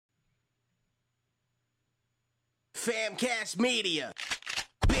Famcast Media.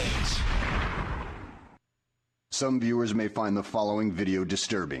 Bitch. Some viewers may find the following video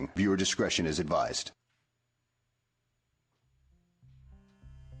disturbing. Viewer discretion is advised.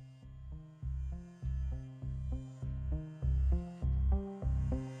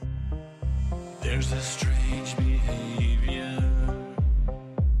 There's a strange behavior.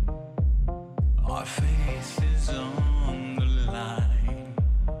 Our faith is on the line.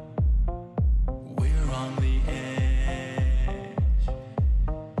 We're on the edge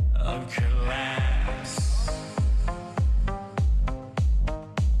of collapse.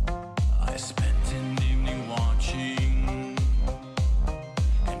 I spent an evening watching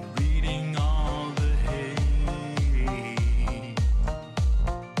and reading all the hate.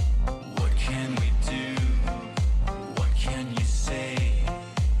 What can we do? What can you say?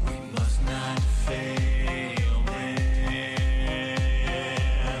 We must not fail them.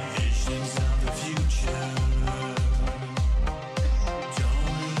 Visions of the future don't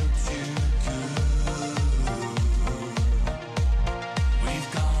look too good. We've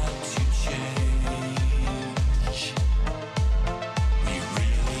got to change. We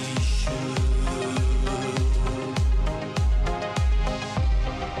really should.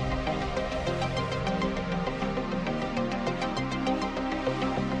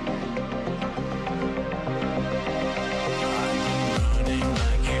 Running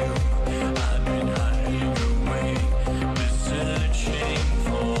like you, I've been hiding away, searching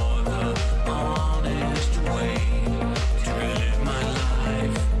for the honest way to live my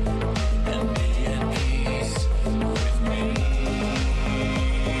life and be at peace with me.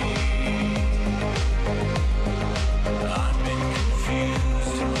 I've been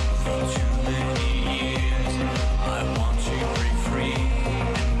confused for too many years. I want to break free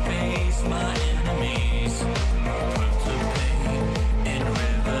and face my enemies. Put the pain in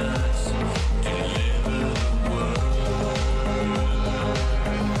reverse, deliver the world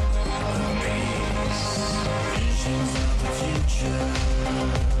of peace. Visions of the future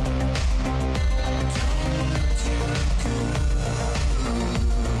don't look too good.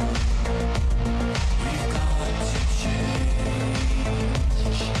 We've got to change.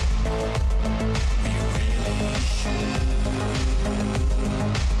 We really should.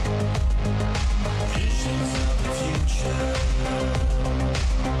 Visions of the future don't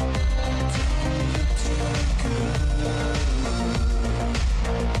look too good.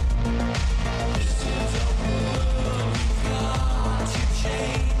 This is our world. We've got to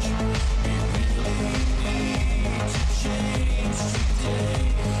change. We really need to change today.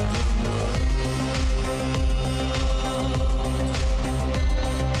 The world.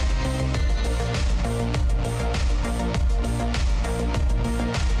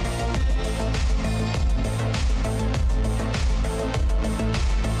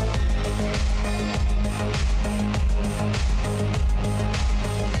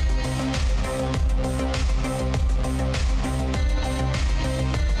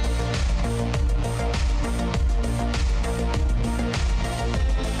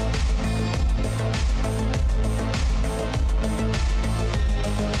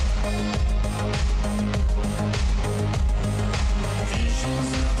 Visions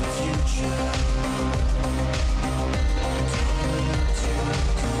of the future don't look too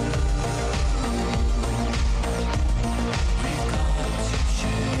good. We've got to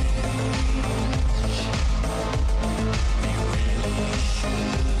change. We really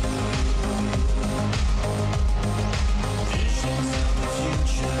should. Visions of the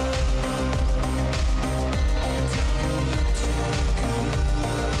future don't look too good.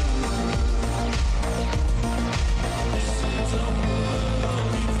 This is our world.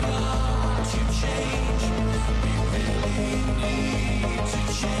 We've got to change. We really need to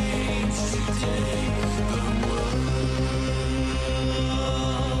change today. The world.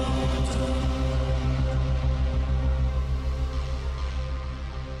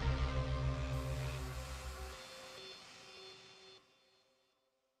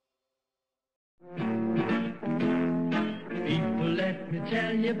 People, let me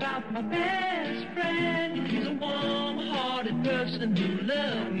tell you about my best friend. He's a warm-hearted person who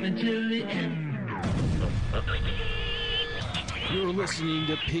loved me till the end. You're listening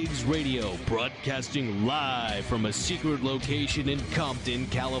to Pigs Radio, broadcasting live from a secret location in Compton,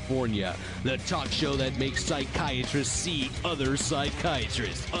 California. The talk show that makes psychiatrists see other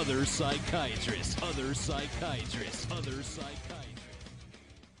psychiatrists, other psychiatrists, other psychiatrists, other psychiatrists.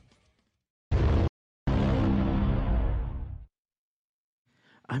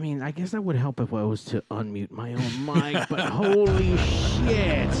 I mean, I guess that would help if I was to unmute my own mic, but holy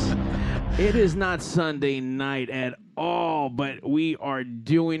shit. It is not Sunday night at all, but we are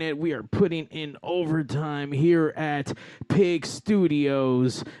doing it. We are putting in overtime here at Pig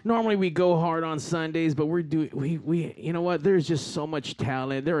Studios. Normally we go hard on Sundays, but we're doing we you know what? There's just so much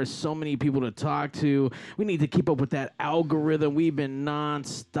talent. There are so many people to talk to. We need to keep up with that algorithm. We've been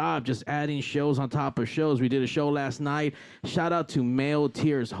nonstop just adding shows on top of shows. We did a show last night. Shout out to Male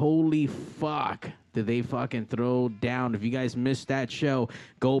Tears. Holy fuck. Did they fucking throw down? If you guys missed that show,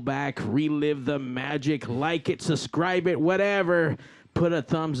 go back, relive the magic, like it, subscribe it, whatever. Put a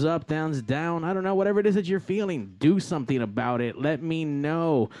thumbs up, thumbs down. I don't know, whatever it is that you're feeling. Do something about it. Let me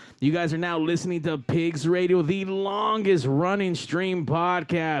know. You guys are now listening to Pigs Radio, the longest running stream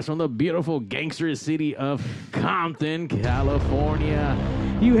podcast from the beautiful gangster city of Compton, California.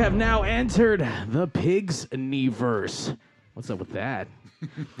 You have now entered the Pigs-niverse. What's up with that?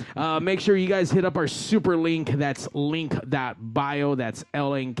 Make sure you guys hit up our super link. That's link.bio. That's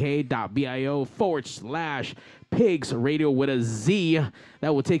link.bio/pigs radio with a Z.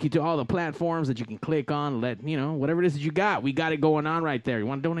 That will take you to all the platforms that you can click on. Let you know whatever it is that you got. We got it going on right there. You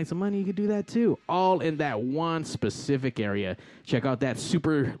want to donate some money? You can do that too. All in that one specific area. Check out that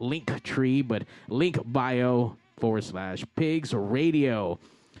super link tree, but link.bio/pigs radio.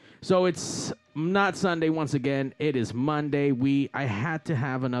 So it's not Sunday once again. It is Monday. I had to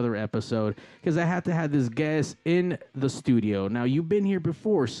have another episode because I had to have this guest in the studio. Now, you've been here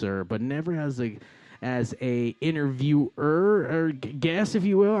before, sir, but never as a interviewer or guest, if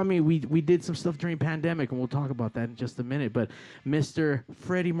you will. I mean, we did some stuff during pandemic, and we'll talk about that in just a minute. But Mr.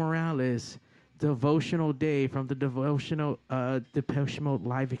 Freddy Morales, Devotional Day from the Devotional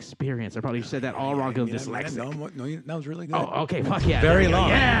live experience. I probably said that all wrong because I'm dyslexic. No, that was really good. Oh, okay. Fuck yeah. Very long.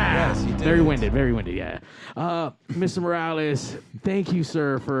 Yeah. Yes, you did. Very winded, yeah. Mr. Morales, thank you,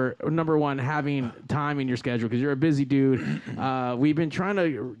 sir, for, number one, having time in your schedule because you're a busy dude. We've been trying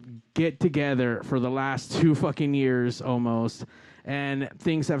to get together for the last 2 fucking years almost, and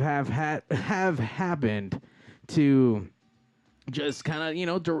things have happened to just kind of,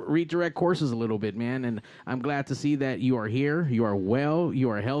 redirect courses a little bit, man. And I'm glad to see that you are here. You are well.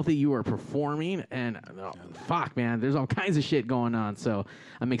 You are healthy. You are performing. And fuck, man, there's all kinds of shit going on. So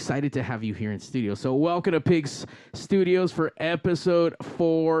I'm excited to have you here in studio. So welcome to Pigs Studios for episode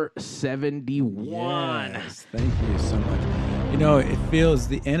 471. Yes, thank you so much.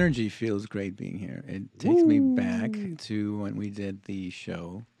 The energy feels great being here. It takes me back to when we did the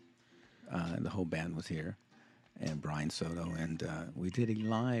show. The whole band was here. And Brian Soto, and we did it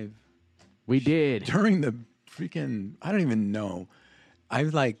live. We did. During the freaking, I don't even know. I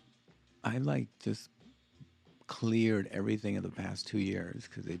just cleared everything of the past 2 years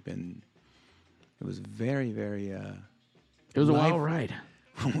because it was very, very, it was a wild ride.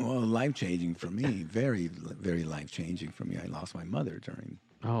 Well, life-changing for me. Very, very life-changing for me. I lost my mother during.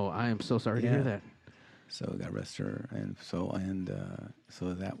 Oh, I am so sorry to hear that. So God rest her. And so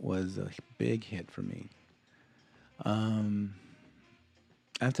that was a big hit for me.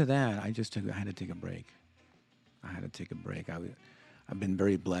 After that, I had to take a break. I've been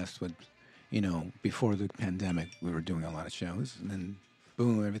very blessed with, before the pandemic, we were doing a lot of shows, and then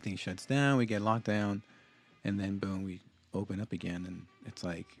boom, everything shuts down, we get locked down, and then boom, we open up again, and it's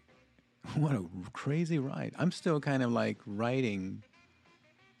like, what a crazy ride. I'm still kind of like writing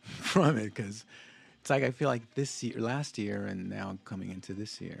from it, because it's like I feel like last year, and now coming into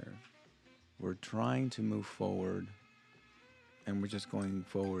this year, we're trying to move forward, and we're just going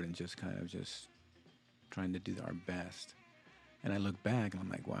forward and just kind of just trying to do our best. And I look back and I'm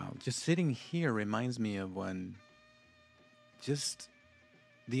like, wow, just sitting here reminds me of when just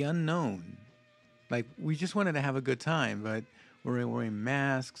the unknown. Like, we just wanted to have a good time, but we were wearing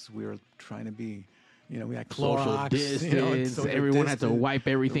masks. We were trying to be, we had social Clorox, distance. Everyone had to wipe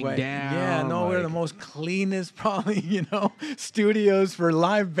everything down. Yeah, no, we're the most cleanest, probably, studios for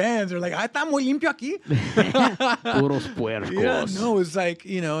live bands. They're like, está muy limpio aquí. Puros puercos. Yeah, no, it's like,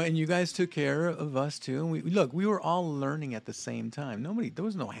 and you guys took care of us too. And we were all learning at the same time. There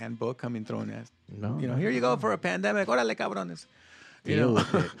was no handbook coming thrown at us. No. Here you go for a pandemic. Órale, cabrones. Deal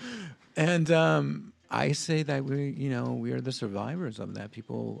with it. And I say that we are the survivors of that.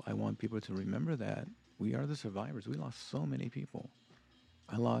 I want people to remember that. We are the survivors. We lost so many people.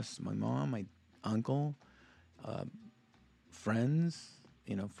 I lost my mom, my uncle, friends,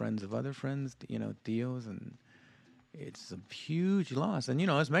 friends of other friends, tios, and it's a huge loss. And,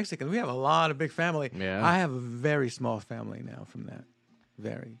 as Mexicans, we have a lot of big family. Yeah. I have a very small family now from that.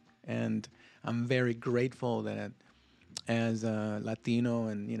 Very. And I'm very grateful that as a Latino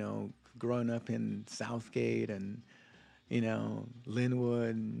and, growing up in Southgate and,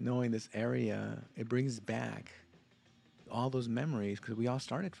 Linwood, knowing this area, it brings back all those memories because we all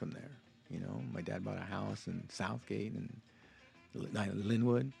started from there. You know, my dad bought a house in Southgate and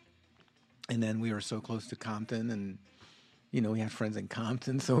Linwood. And then we were so close to Compton, and, you know, we had friends in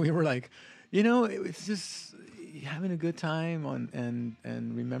Compton. So we were like, you know, it was just having a good time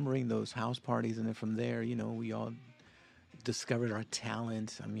and remembering those house parties. And then from there, you know, we all discovered our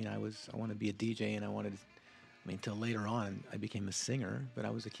talent. I mean, I want to be a DJ, and till later on, I became a singer, but I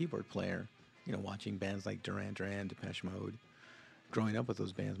was a keyboard player, you know, watching bands like Duran Duran, Depeche Mode, growing up with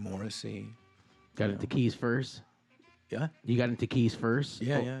those bands, Morrissey. Got into keys first? Yeah. You got into keys first?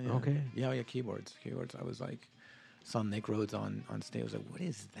 Yeah, Oh, yeah. Okay. Yeah, keyboards. I was like, saw Nick Rhodes on stage. I was like, what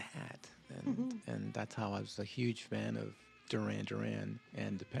is that? And that's how I was a huge fan of Duran Duran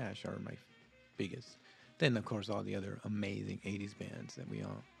and Depeche are my biggest. Then, of course, all the other amazing 80s bands that we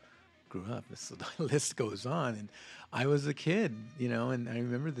all grew up. The list goes on. And I was a kid, you know, and I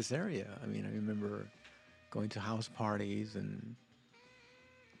remember this area. I mean, I remember going to house parties and,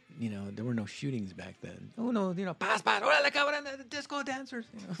 you know, there were no shootings back then. Oh, no, you know, pass, órale, cabrón, the disco dancers.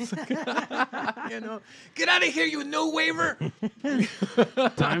 You know, you know, get out of here, you no waiver.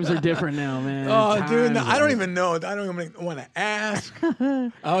 Times are different now, man. Oh, dude, no, Times I don't are- even know. I don't even want to ask.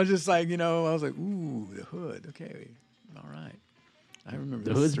 I was just like, you know, I was like, ooh, the hood. Okay, all right. I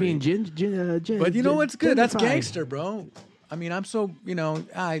remember The hood's being But you know what's good? That's gentrified. gangster, bro. I mean, I'm so, you know,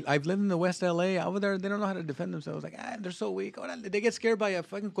 I've lived in the West LA. Over there, they don't know how to defend themselves. Like, they're so weak. They get scared by a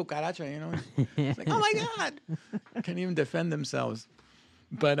fucking cucaracha, you know? It's like, oh my God. Can't even defend themselves.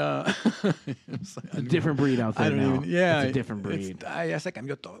 But, it's like, A different breed out there now. yeah. It's a different breed. Ya se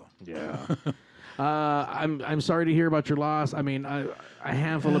cambió todo. Yeah. I'm sorry to hear about your loss. I mean, a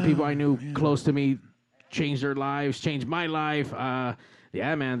handful of people I knew close to me changed their lives, changed my life.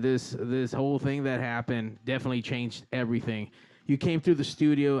 Yeah, man, this whole thing that happened definitely changed everything. You came through the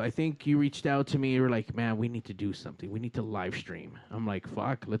studio. I think you reached out to me. You were like, man, we need to do something. We need to live stream. I'm like,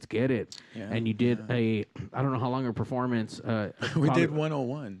 fuck, let's get it. Yeah, And you did I don't know how long a performance. We did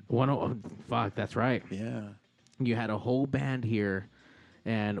 101. Fuck, that's right. Yeah. You had a whole band here,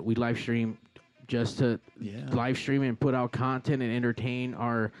 and we live streamed just to live stream and put out content and entertain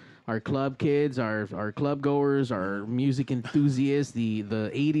our club kids, our club goers, our music enthusiasts, the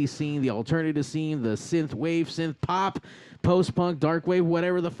 80s scene, the alternative scene, the synth wave, synth pop, post punk, dark wave,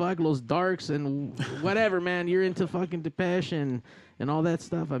 whatever the fuck, those darks and whatever, man. You're into fucking Depeche and all that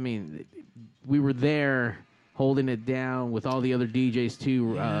stuff. I mean, we were there holding it down with all the other DJs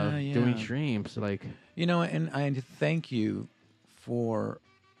too, doing streams. Like, you know, and I thank you for,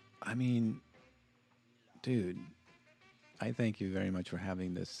 I mean, dude, I thank you very much for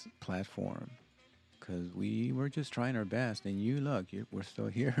having this platform, because we were just trying our best, and we're still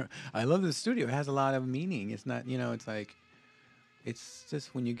here. I love the studio. It has a lot of meaning. It's not, you know, it's like, it's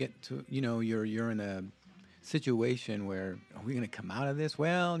just when you get to, you know, you're in a situation where, are we going to come out of this?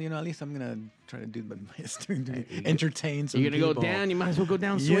 Well, you know, at least I'm going to try to do my best to entertain some you're going to people. go down, you might as well go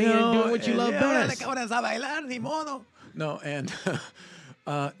down swinging and doing what you love best. No, and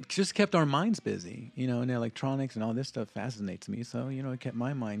just kept our minds busy, you know, and electronics and all this stuff fascinates me. So, you know, it kept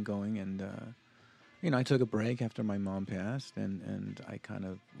my mind going. And, you know, I took a break after my mom passed, and I kind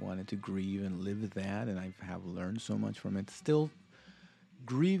of wanted to grieve and live with that. And I have learned so much from it. Still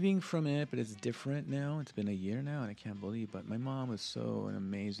grieving from it, but it's different now. It's been a year now, and I can't believe. But my mom was so an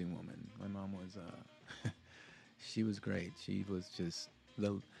amazing woman. My mom was, she was great. She was just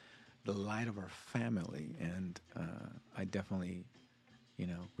the light of our family, and I definitely, you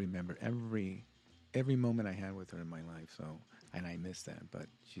know, remember every moment I had with her in my life. So, and I miss that, but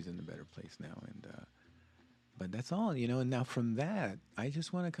she's in a better place now. And but that's all, you know. And now from that, I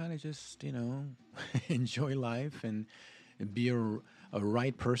just want to kind of just, you know, enjoy life and be a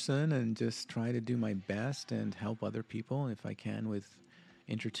right person, and just try to do my best and help other people if I can with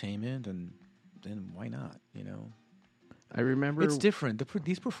entertainment, and then why not, you know? I remember It's different.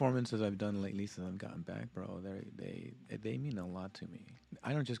 These performances I've done lately since I've gotten back, bro, they mean a lot to me.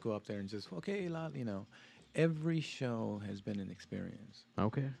 I don't just go up there and just, okay, you know. Every show has been an experience.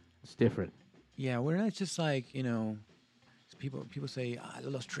 Okay, it's different. Yeah, we're not just like, you know, people say,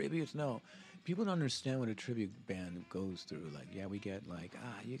 los tributes. No, people don't understand what a tribute band goes through. Like, yeah, we get like,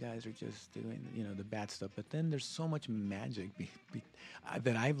 you guys are just doing, you know, the bad stuff. But then there's so much magic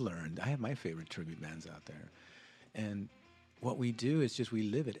that I've learned. I have my favorite tribute bands out there. And what we do is just we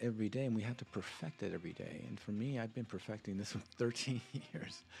live it every day, and we have to perfect it every day. And for me, I've been perfecting this for 13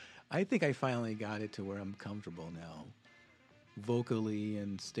 years. I think I finally got it to where I'm comfortable now, vocally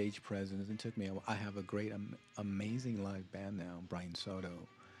and stage presence. It took me a while. I have a great, amazing live band now, Brian Soto,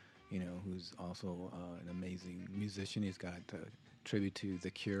 you know, who's also an amazing musician. He's got a tribute to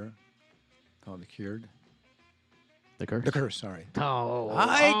The Cure, called The Cured. The Curse? The Curse, sorry. Oh.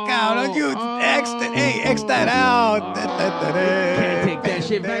 Ay, cabrón, you X that out. Can't take that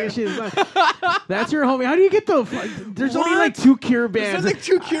shit back. That shit is like, that's your homie. How do you get the... There's only like 2 Cure bands. There's like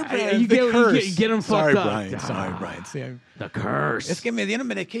 2 Cure bands. You get them fucked up. Brian. Sorry, Brian. See, The Curse. es que me dieron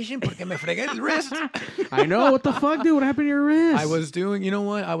medication porque me fregué el wrist. I know. What the fuck, dude? What happened to your wrist? I was doing, you know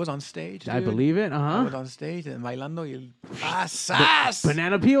what? I was on stage, dude. I believe it. I was on stage and bailando y sas.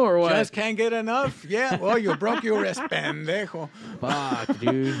 Banana peel or what? Just can't get enough. Yeah. Well, you broke your wrist, pendejo. Fuck,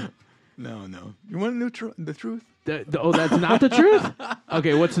 dude. No. You want to know the truth? Oh, that's not the truth?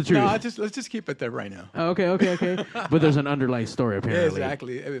 Okay, what's the truth? No, let's just keep it there right now. Oh, okay. But there's an underlying story, apparently.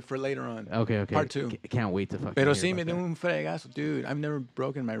 Exactly. For later on. Okay. Part 2. Can't wait to fucking Pero hear sí me about dio that. un fregazo, dude. I've never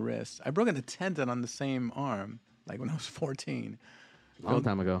broken my wrist. I broke a tendon on the same arm, like when I was 14. Long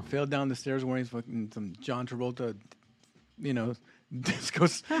time ago. Fell down the stairs wearing fucking some John Travolta,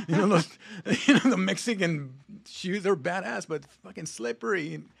 discos, the Mexican shoes. They're badass, but fucking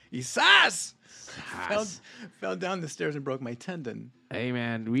slippery. Y sas! Fell down the stairs and broke my tendon. Hey,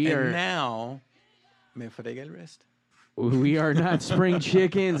 man, And now, me fregué el wrist. we are not spring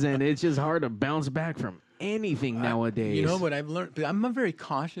chickens, and it's just hard to bounce back from anything nowadays. You know what I've learned? But I'm a very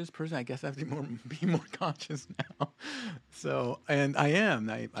cautious person. I guess I have to be more conscious now. So, and I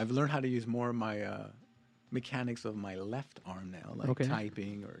am. I've learned how to use more of my mechanics of my left arm now, like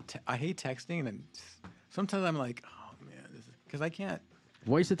typing or I hate texting, and sometimes I'm like, oh man, because I can't.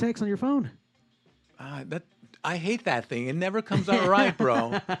 Voice to text on your phone. I hate that thing. It never comes out right,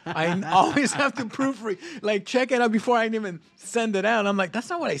 bro. I always have to proofread, like check it out before I even send it out. I'm like, that's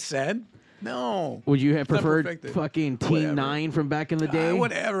not what I said. No. Would you have It's not preferred perfected. fucking Team 9 from back in the day?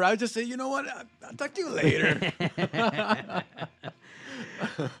 Whatever. I would just say, you know what? I'll talk to you later.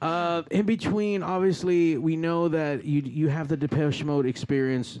 In between, obviously, we know that you have the Depeche Mode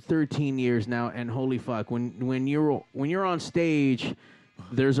experience 13 years now, and holy fuck, when you're on stage,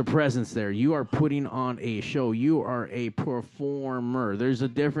 there's a presence there. You are putting on a show. You are a performer. There's a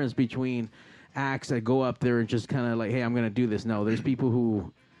difference between acts that go up there and just kind of like, hey, I'm going to do this. No, there's people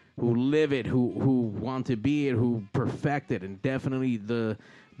who live it, who want to be it, who perfect it, and definitely the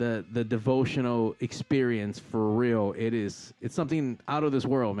devotional experience for real. It's something out of this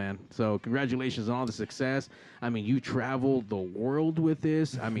world, man. So congratulations on all the success. I mean, you traveled the world with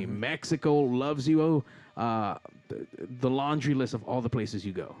this. I mean, Mexico loves you. The laundry list of all the places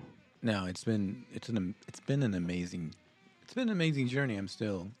you go. No, it's been an amazing journey. I'm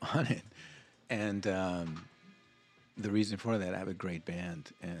still on it, and the reason for that, I have a great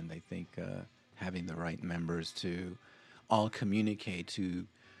band, and I think having the right members to all communicate to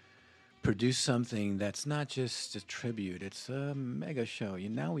produce something that's not just a tribute, it's a mega show.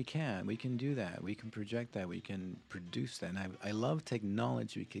 Now we can do that. We can project that. We can produce that. And I love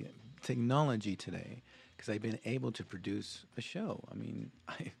technology today because I've been able to produce a show. I mean,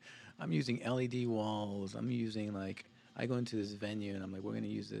 I'm using LED walls. I'm using I go into this venue and I'm like, we're going to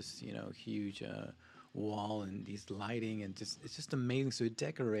use this, huge wall and these lighting and it's just amazing. So it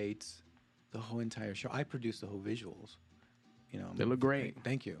decorates the whole entire show. I produce the whole visuals. They look great.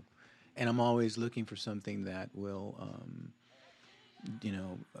 Thank you. And I'm always looking for something that will,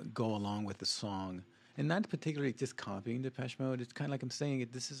 go along with the song. And not particularly just copying Depeche Mode. It's kind of like I'm saying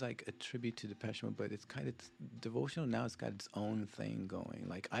this is like a tribute to Depeche Mode, but it's kind of devotional. Now it's got its own thing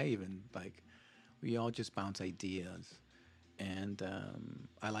going. We all just bounce ideas. And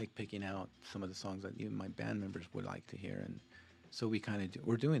I like picking out some of the songs that even my band members would like to hear. And so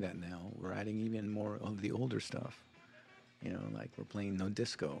we're doing that now. We're adding even more of the older stuff. We're playing No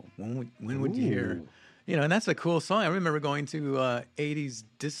Disco. When would you hear? And that's a cool song. I remember going to 80s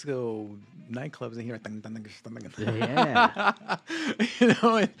disco nightclubs and hearing. Yeah.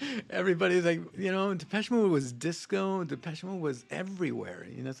 And everybody's like, Depeche Mode was disco. Depeche Mode was everywhere.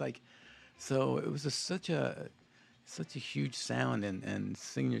 It's like, so it was such a huge sound and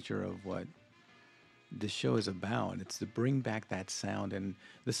signature of what the show is about. It's to bring back that sound, and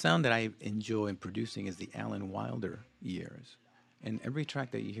the sound that I enjoy in producing is the Alan Wilder years. And every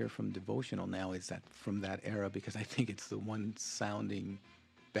track that you hear from Devotional now is from that era because I think it's the one sounding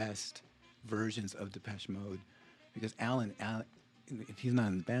best versions of Depeche Mode. Because Alan, he's not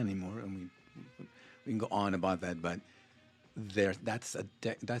in the band anymore, and we can go on about that, but that's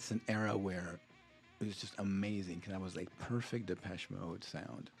an era where it was just amazing because that was like perfect Depeche Mode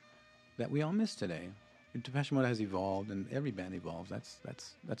sound that we all miss today. Depeche Mode has evolved, and every band evolves.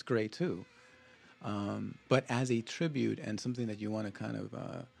 That's great too. But as a tribute and something that you want to kind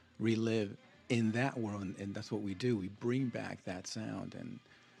of relive in that world, and that's what we do. We bring back that sound. And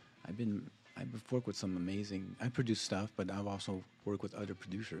I've worked with some amazing. I produce stuff, but I've also worked with other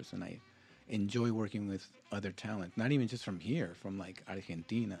producers, and enjoy working with other talent, not even just from here, from like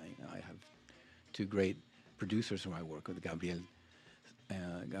Argentina. You know, I have two great producers who I work with, Gabriel.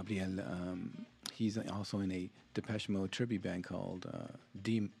 He's also in a Depeche Mode tribute band called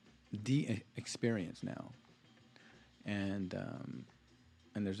D Experience now, and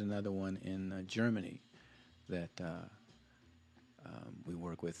there's another one in Germany that we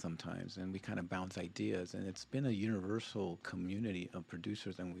work with sometimes, and we kind of bounce ideas, and it's been a universal community of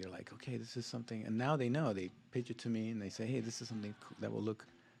producers, and we're like, okay, this is something, and now they know, they pitch it to me, and they say, hey, this is something that will look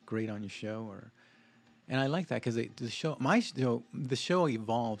great on your show, and I like that because the show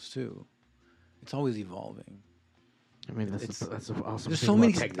evolves too. It's always evolving. I mean, that's an awesome there's thing so about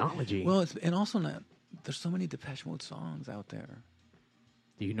many technology. Well, and also there's so many Depeche Mode songs out there.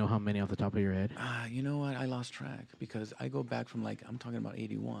 Do you know how many off the top of your head? You know what? I lost track because I go back from I'm talking about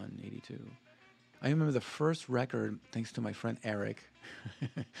 81, 82. I remember the first record, thanks to my friend Eric,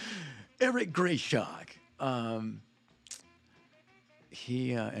 Eric Grayshock.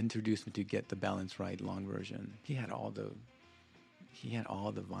 He introduced me to Get the Balance Right long version. He had all the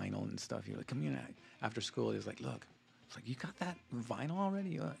vinyl and stuff. He was like, come here after school. He was like, look. It's like, you got that vinyl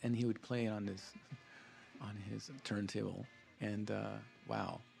already? And he would play it on his turntable. And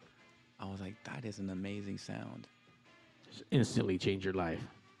wow, I was like, that is an amazing sound. Just instantly change your life.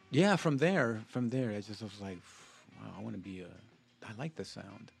 Yeah, from there, I just was like, wow, I want to be I like this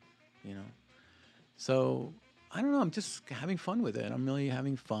sound, you know. So I don't know. I'm just having fun with it. I'm really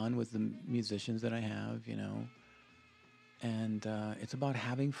having fun with the musicians that I have, you know. And it's about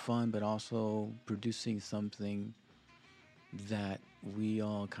having fun, but also producing something that we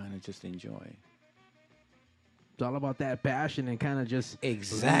all kind of just enjoy. It's all about that passion and kind of just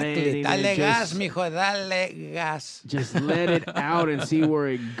exactly. Dale gas, mijo, dale gas. Just let it out and see where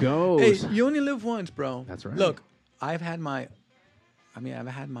it goes. Hey, you only live once, bro. That's right. Look, I've had my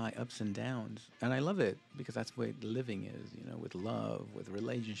ups and downs, and I love it because that's the way living is. You know, with love, with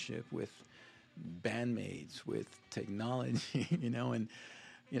relationship, with bandmates, with technology. You know, and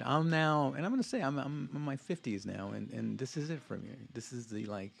you know, I'm now, and I'm going to say I'm in my 50s now, and this is it for me. This is the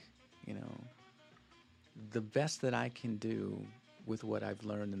the best that I can do with what I've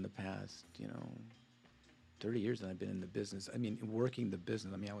learned in the past, 30 years that I've been in the business. I mean, working the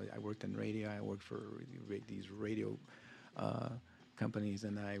business. I mean, I worked in radio. I worked for these radio companies,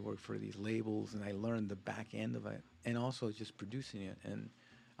 and I worked for these labels, and I learned the back end of it, and also just producing it. And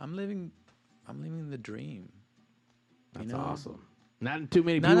I'm living the dream. That's awesome. Not too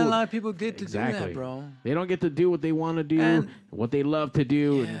many people. Not a lot of people get to do that, bro. They don't get to do what they want to do, what they love to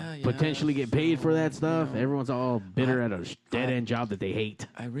do, and potentially get paid for that stuff. Everyone's all bitter at a dead-end job that they hate.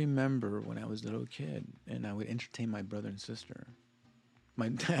 I remember when I was a little kid, and I would entertain my brother and sister. My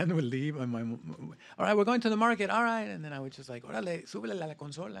dad would leave, and all right, we're going to the market, all right. And then I would just like, órale, súbele la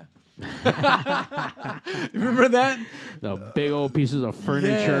consola. Remember that? The big old pieces of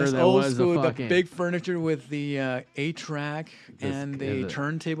furniture that old was school, the fucking... the big furniture with the 8-track and the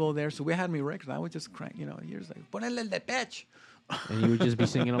turntable there. So we had me records. I would just crank, years like, ponele el Depeche. And you would just be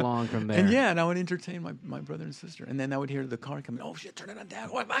singing along from there. And I would entertain my brother and sister. And then I would hear the car coming. Oh, shit, turn it on down.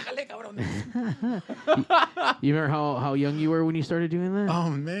 Oh, bájale, cabrón. You remember how young you were when you started doing that? Oh,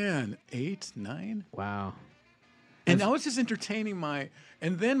 man. 8, 9? Wow. And I was just entertaining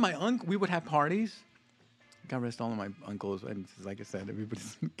and then my uncle, we would have parties. God rest all of my uncles. And like I said,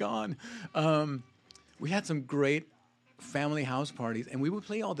 everybody's gone. We had some great family house parties, and we would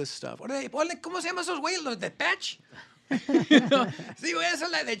play all this stuff. ¿Cómo se llama esos güeyes? Los Depeche? Sí, esa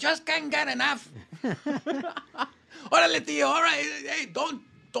es la de Just Can't Get Enough. Órale, tío, all right. Hey, don't.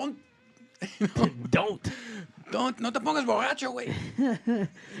 No te pongas borracho, güey.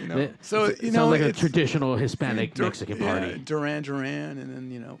 Sounds like a traditional Hispanic Mexican party. Yeah, Duran,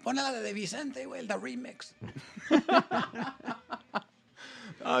 and then, ponle la de Vicente, güey, the remix.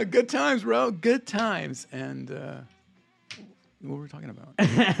 Good times, bro. Good times. And what were we talking about?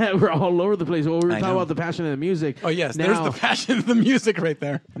 We're all over the place. Well, we were talking about the passion of the music. Oh, yes. There's the passion of the music right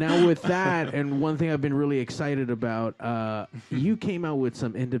there. Now, with that, and one thing I've been really excited about, you came out with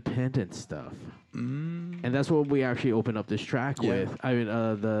some independent stuff. And that's what we actually opened up this track with. I mean,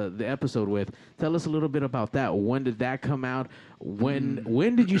 the episode with. Tell us a little bit about that. When did that come out?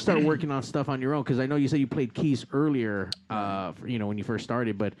 When did you start working on stuff on your own? Because I know you said you played keys earlier, when you first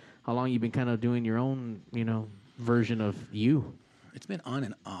started. But how long you been kind of doing your own, version of you? It's been on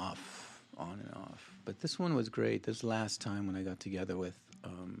and off. But this one was great. This last time when I got together with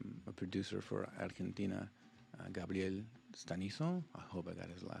a producer for Argentina, Gabriel Stanizo. I hope I got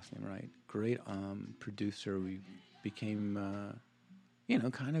his last name right. Great producer. We became,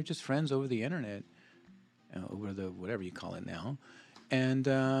 kind of just friends over the internet, over the whatever you call it now. And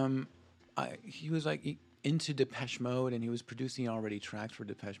he was like into Depeche Mode, and he was producing already tracks for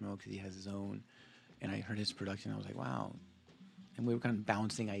Depeche Mode because he has his own. And I heard his production. I was like, wow. And we were kind of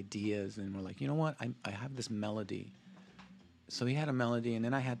bouncing ideas, and we're like, you know what? I have this melody. So he had a melody, and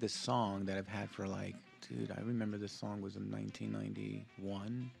then I had this song that I've had for like, dude, I remember this song was in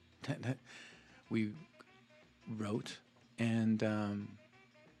 1991 that we wrote, and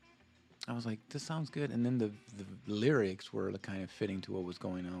I was like, this sounds good. And then the lyrics were kind of fitting to what was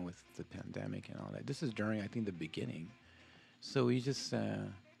going on with the pandemic and all that. This is during, I think, the beginning. So we just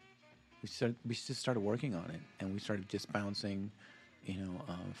we just started working on it, and we started just bouncing,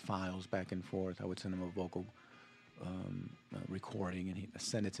 files back and forth. I would send him a vocal recording, and he'd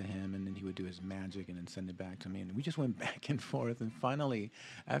send it to him, and then he would do his magic and then send it back to me, and we just went back and forth. And finally,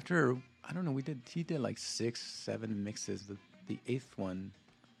 after I don't know, he did like 6-7 mixes. The eighth one,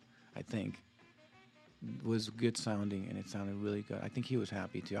 I think, was good sounding, and it sounded really good. I think he was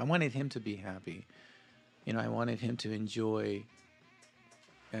happy too. I wanted him to be happy. I wanted him to enjoy.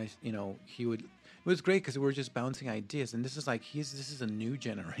 And he would. It was great because we were just bouncing ideas, and this is like this is a new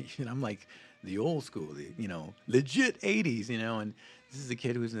generation. I'm like the old school, legit 80s, and this is a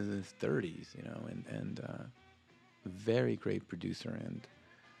kid who's in his 30s, and a very great producer,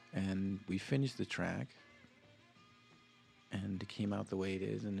 and we finished the track, and it came out the way it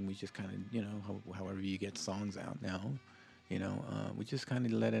is, and then we just kind of, however you get songs out now, we just kind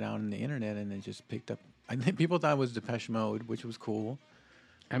of let it out on the internet, and it just picked up. I think people thought it was Depeche Mode, which was cool.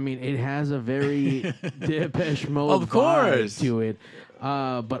 I mean, it has a very Depeche Mode of course. vibe to it.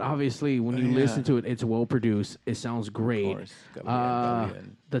 But obviously, when you listen to it, it's well produced. It sounds great. Of course.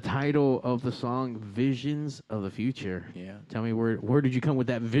 The title of the song, Visions of the Future. Yeah. Tell me, where did you come with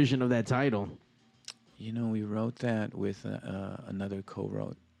that vision of that title? We wrote that with another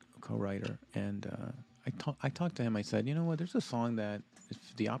co-writer. And I talked to him. I said, you know what, there's a song that if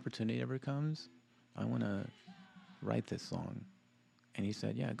the opportunity ever comes, I want to write this song. And he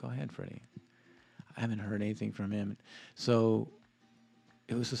said, yeah, go ahead, Freddy. I haven't heard anything from him. So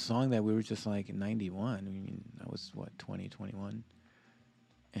it was a song that we were just like in 91. I mean, that was, 2021.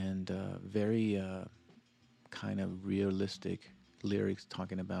 And very kind of realistic lyrics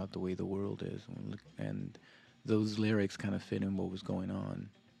talking about the way the world is. And those lyrics kind of fit in what was going on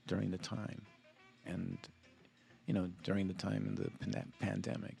during the time. And, during the time in the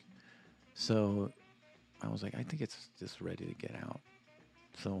pandemic. So I was like, I think it's just ready to get out.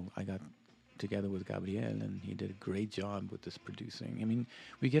 So I got together with Gabriel, and he did a great job with this producing. I mean,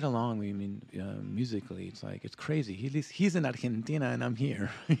 we get along. Musically, it's like, it's crazy. He's in Argentina, and I'm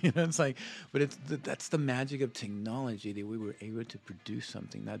here. It's like, but that's the magic of technology, that we were able to produce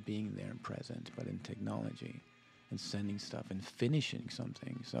something, not being there and present, but in technology, and sending stuff and finishing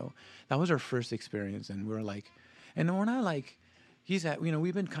something. So that was our first experience, and we're not like.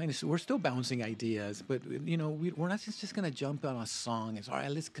 We've been we're still bouncing ideas, but we're not just gonna jump on a song. It's all right.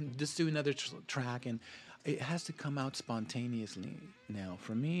 Let's do another track, and it has to come out spontaneously. Now,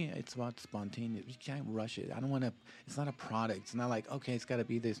 for me, it's about spontaneous. You can't rush it. I don't want to. It's not a product. It's not like, okay, it's got to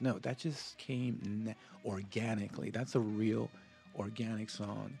be this. No, that just came organically. That's a real organic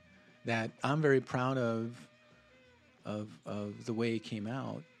song that I'm very proud of the way it came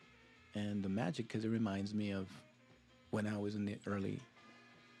out, and the magic, because it reminds me of when I was in the early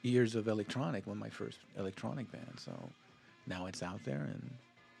years of electronic, my first electronic band. So now it's out there, and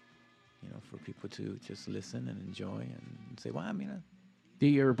for people to just listen and enjoy and say, well, do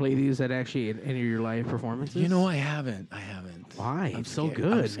you ever play these at actually in any of your live performances? I haven't. Why? I'm so scared.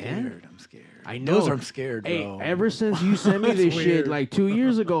 good, man. I'm scared. I know. I'm scared, bro. Hey, ever since you sent me this shit like 2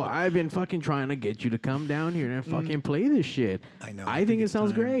 years ago, I've been fucking trying to get you to come down here and fucking play this shit. I know. I think it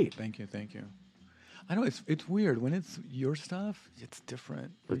sounds great. Thank you. I know it's weird when it's your stuff. It's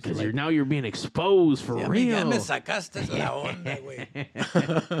different because you're being exposed for real. Me sacaste la onda,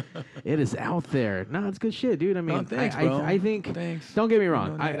 güey. It is out there. No, it's good shit, dude. I mean, thanks, bro. I think. Thanks. Don't get me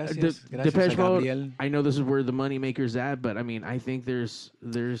wrong. Gracias. Depeche Mode. I know this is where the money maker's at, but I mean, I think there's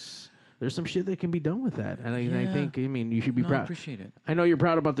some shit that can be done with that, and I think you should be proud. I appreciate it. I know you're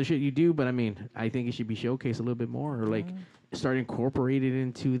proud about the shit you do, but I mean, I think it should be showcased a little bit more, or like start incorporating it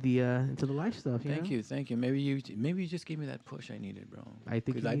into the life stuff. Thank you. Maybe you just gave me that push I needed, bro. I think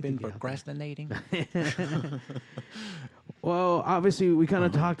because I've been procrastinating. Well, obviously, we kind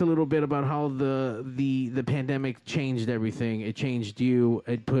of talked a little bit about how the pandemic changed everything. It changed you.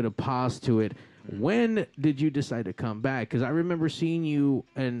 It put a pause to it. When did you decide to come back? Because I remember seeing you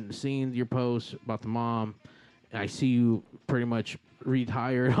and seeing your posts about the mom. I see you pretty much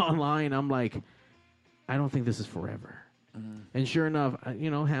retired online. I'm like, I don't think this is forever. And sure enough,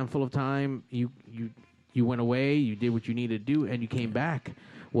 handful of time, you went away, you did what you needed to do, and you came back.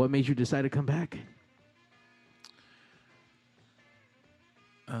 What made you decide to come back?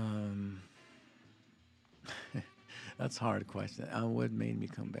 That's a hard question. What made me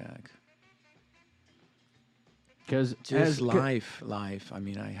come back? Because Just life. I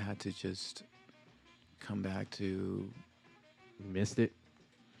mean, I had to just come back to. Missed it.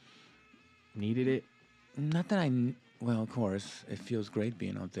 Needed it. Not that well, of course, it feels great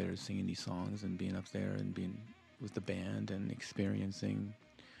being out there singing these songs and being up there and being with the band and experiencing.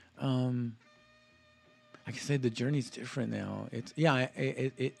 Like I said, the journey's different now. It's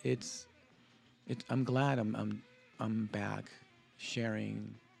I'm glad I'm back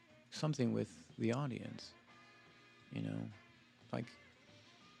sharing something with the audience. You know, like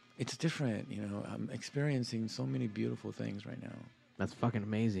it's different. You know, I'm experiencing so many beautiful things right now. That's fucking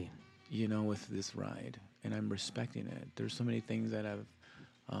amazing. You know, with this ride, and I'm respecting it. There's so many things that have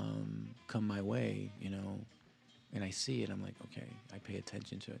come my way, you know, and I see it. I'm like, okay, I pay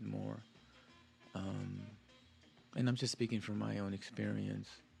attention to it more. And I'm just speaking from my own experience.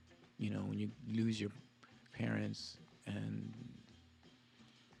 You know, when you lose your parents, and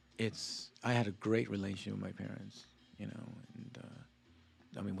I had a great relationship with my parents, you know, and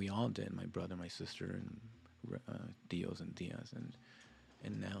I mean, we all did. My brother, my sister, and Dios and Diaz,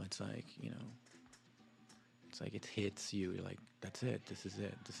 and now it's like, you know, it's like it hits you. You're like, that's it. This is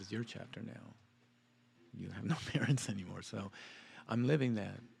it. This is your chapter now. You have no parents anymore. So I'm living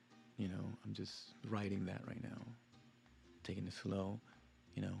that, you know. I'm just writing that right now, taking it slow,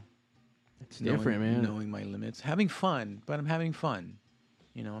 you know. It's different, man. Knowing my limits, having fun, but I'm having fun.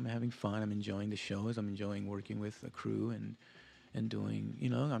 You know, I'm having fun. I'm enjoying the shows. I'm enjoying working with the crew and doing, you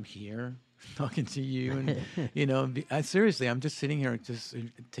know, I'm here talking to you. And, you know, seriously, I'm just sitting here just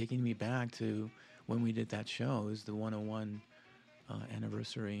taking me back to when we did that show. It was the 101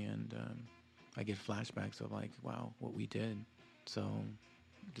 anniversary. And I get flashbacks of like, wow, what we did. So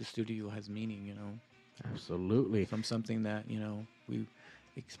the studio has meaning, you know. Absolutely. From something that, you know, we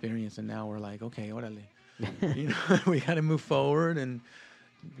experienced, and now we're like, okay, orale. You know, we got to move forward, and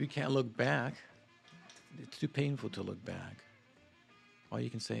we can't look back. It's too painful to look back. All you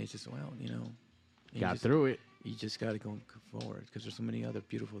can say is just, well, you know. Got through it. You just got to go forward, because there's so many other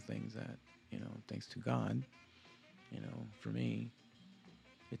beautiful things that, you know, thanks to God, you know, for me,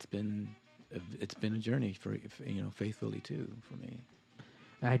 it's been a journey for, you know, faithfully too, for me.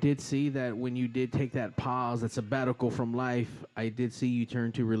 I did see that when you did take that pause, that sabbatical from life, I did see you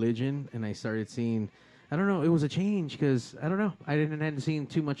turn to religion, and I started seeing, I don't know, it was a change, because, I don't know, I hadn't seen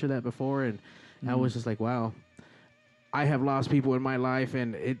too much of that before, and I was just like, wow, I have lost people in my life,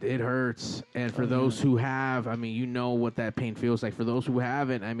 and it hurts, and for those who have, I mean, you know what that pain feels like. For those who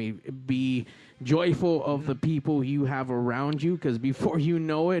haven't, I mean, be joyful of the people you have around you, because before you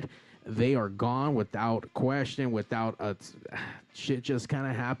know it, they are gone without question, without shit just kind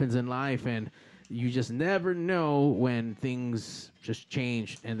of happens in life, and you just never know when things just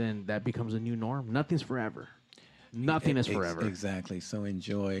change, and then that becomes a new norm. Nothing's forever. Nothing is forever. Exactly. So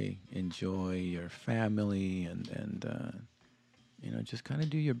enjoy your family, and you know, just kind of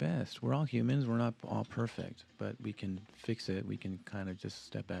do your best. We're all humans. We're not all perfect, but we can fix it. We can kind of just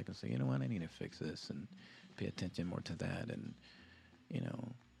step back and say, you know what, I need to fix this, and pay attention more to that, and, you know,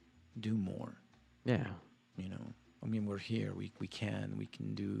 do more. Yeah. You know, I mean, we're here. We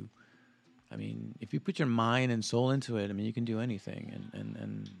can do. I mean, if you put your mind and soul into it, I mean, you can do anything,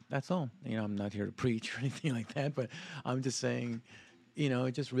 and that's all. You know, I'm not here to preach or anything like that, but I'm just saying, you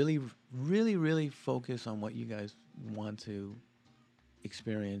know, just really, really, really focus on what you guys want to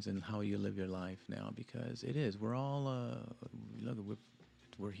experience and how you live your life now, because it is. We're all look,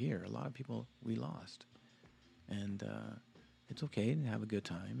 we're here. A lot of people we lost, and it's okay to have a good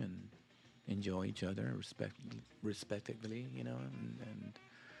time and enjoy each other respectively, you know, and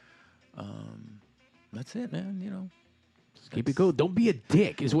that's it, man. You know, just keep it going. Don't be a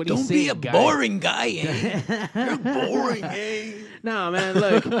dick, is what he's saying. Don't be a boring guy, eh? You're boring, eh? No, man.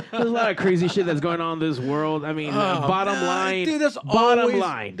 Look, there's a lot of crazy shit that's going on in this world. I mean, bottom line, dude, line. Don't be a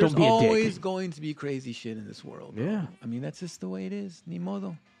dick. There's always going to be crazy shit in this world. Bro. Yeah. I mean, that's just the way it is. Ni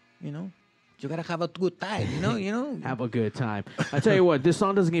modo, you know. You gotta have a good time, you know. Have a good time. I tell you what, this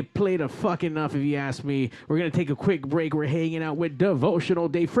song doesn't get played a fuck enough, if you ask me. We're gonna take a quick break. We're hanging out with Devotional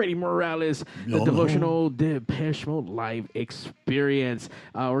Day, Freddy Morales, the Devotional Depeche Mode live experience.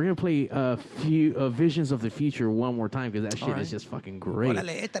 We're gonna play a few Visions of the Future one more time, because that shit is just fucking great. All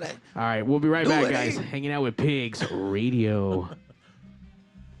right, we'll be right back, guys. Hanging out with Pigs Radio.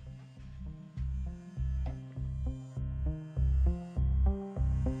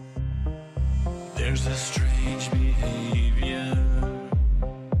 There's a strange behavior.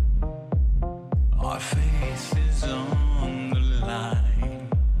 Our faith is on the line.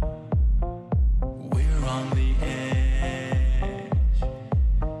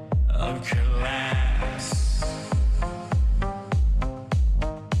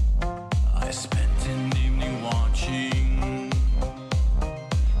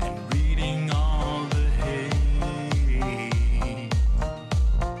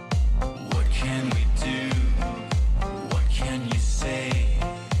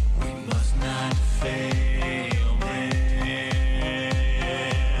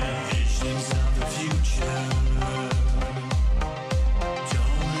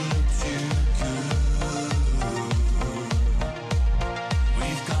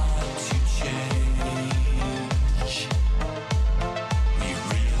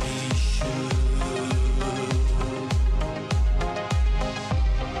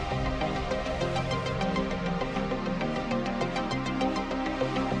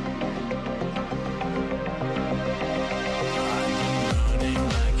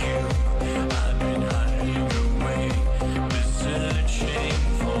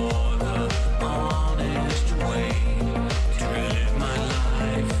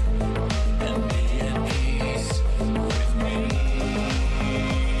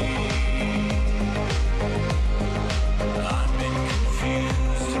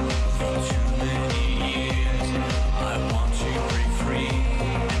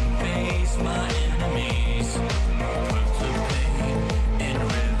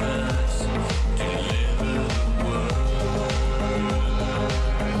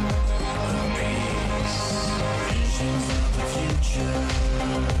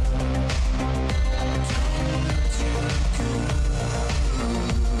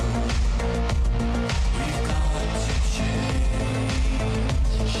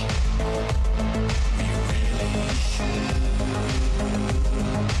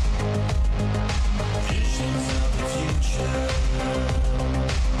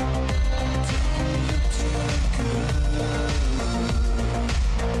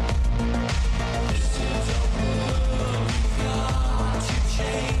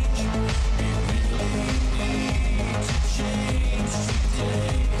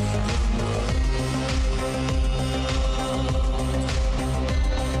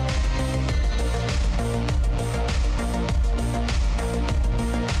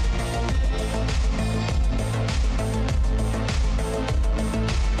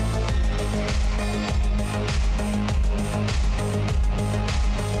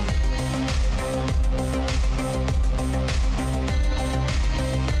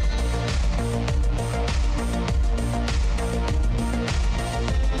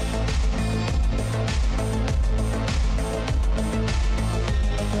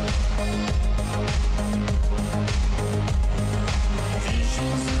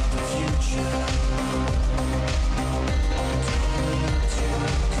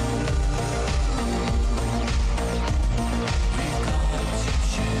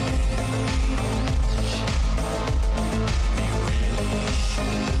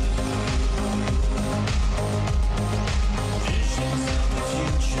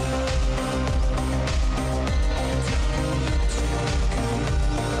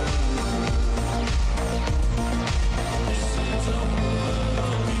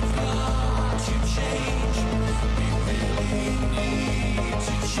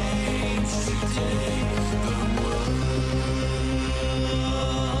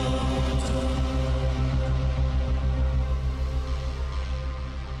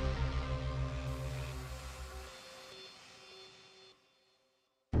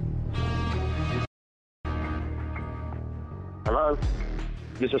 Hello?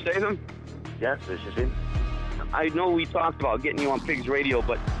 Mr. Statham? Yes, this is him. I know we talked about getting you on Pigs Radio,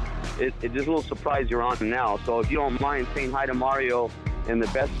 but it's just a little surprise you're on now. So if you don't mind saying hi to Mario and the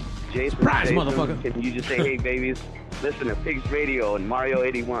best Jason Surprise, Statham, motherfucker. can you just say, hey, babies, listen to Pigs Radio and Mario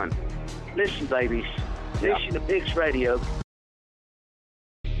 81. Listen, babies. Listen to Pigs Radio.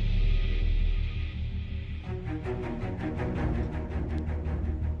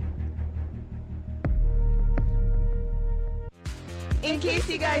 In case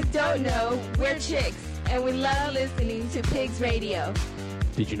you guys don't know, we're chicks, and we love listening to Pigs Radio.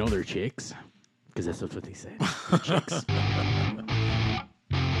 Did you know they're chicks? Because that's what they said. They're chicks.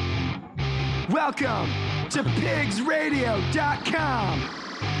 Welcome to pigsradio.com.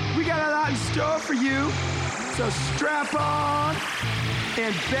 We got a lot in store for you, so strap on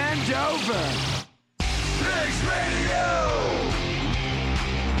and bend over. Pigs Radio!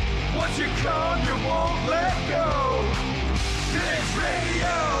 Once you come, you won't let go. Pigs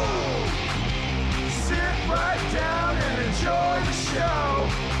Radio! Sit right down and enjoy the show.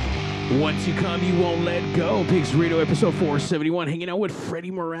 Once you come, you won't let go. Pigs Radio, episode 471, hanging out with Freddy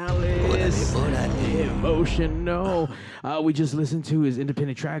Morales. Devotional. We just listened to his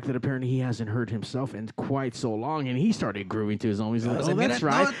independent track that apparently he hasn't heard himself in quite so long, and he started grooving to his own. He's like, oh, that's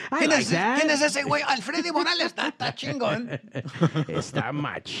right. I like that. ¿Quién es ese güey? Alfredo Morales. Está chingón. Está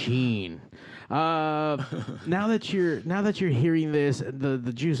machín. Now that you're hearing this,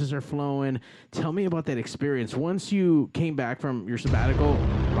 the juices are flowing. Tell me about that experience. Once you came back from your sabbatical,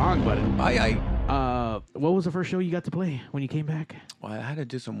 wrong button. What was the first show you got to play when you came back? Well, I had to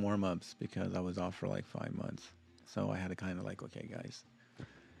do some warm-ups because I was off for like 5 months. So I had to kind of like, okay, guys.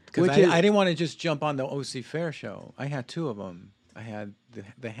 Because I didn't want to just jump on the OC Fair show. I had two of them. I had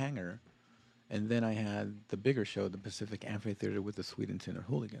the Hangar, and then I had the bigger show, the Pacific Amphitheater with the Sweden Tenor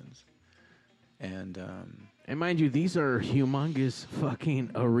Hooligans. And mind you, these are humongous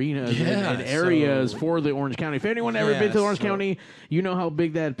fucking arenas and areas for the Orange County. If anyone ever been to Orange County, you know how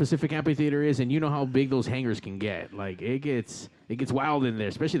big that Pacific Amphitheater is, and you know how big those hangars can get. Like it gets wild in there,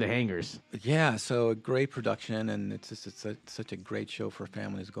 especially the hangars. Yeah, so a great production, and it's such a great show for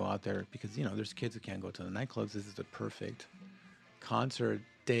families to go out there because there's kids that can't go to the nightclubs. This is the perfect concert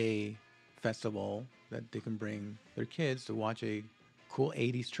day festival that they can bring their kids to watch a cool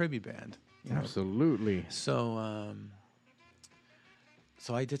 '80s tribute band. Absolutely. So,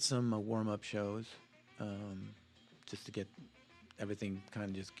 so I did some warm-up shows, just to get everything kind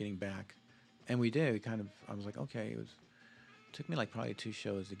of just getting back, and we did. I was like, okay, it took me like probably 2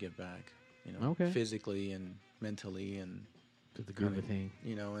 shows to get back, physically and mentally and to the groove thing,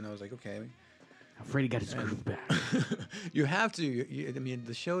 And I was like, okay. Freddy got his groove back. You have to. I mean,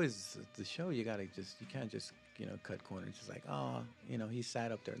 the show. You can't just cut corners. It's like, he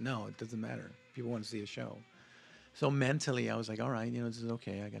sat up there. No, it doesn't matter. People want to see a show. So mentally, I was like, all right, this is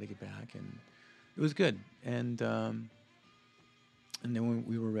okay. I got to get back, and it was good. And then when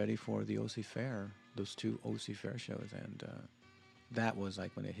we were ready for the OC Fair, those 2 OC Fair shows, and that was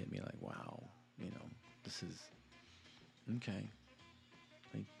like when it hit me, like, wow, this is okay.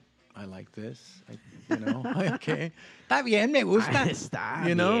 I like this, okay. Está bien, me gusta. Está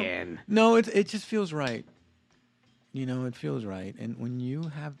bien. No, it just feels right. It feels right. And when you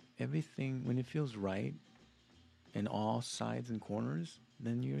have everything, when it feels right in all sides and corners,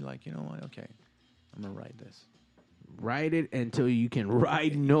 then you're like, you know what? Okay, I'm going to ride this. Ride it until you can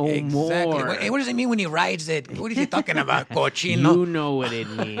ride no more. What does it mean when he rides it? What is he talking about, cochino? You know what it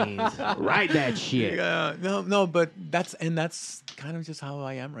means. Ride that shit. No, but that's kind of just how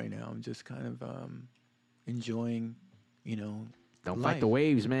I am right now. I'm just kind of enjoying, Don't life. fight the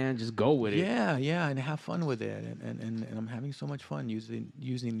waves, man. Just go with it. Yeah, and have fun with it. And I'm having so much fun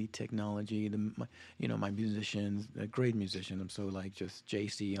using the technology. My musicians, a great musician. I'm so like just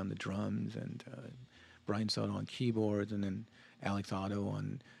JC on the drums and Brian Soto on keyboards, and then Alex Otto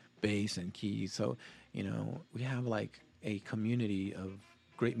on bass and keys. So, we have like a community of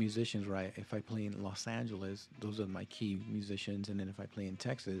great musicians, right? If I play in Los Angeles, those are my key musicians. And then if I play in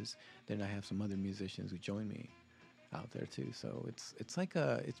Texas, then I have some other musicians who join me out there too. So it's like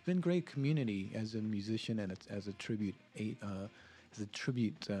it's been great community as a musician and as a tribute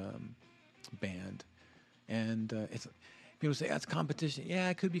band. And it's people say that's competition. Yeah,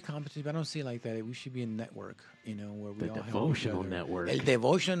 it could be competition, but I don't see it like that. We should be a network, where we all help each Devotional other. network. El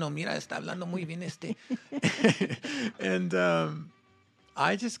Devotional, mira, está hablando muy bien este. And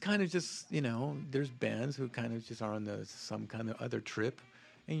I just kind of there's bands who kind of just are on some kind of other trip,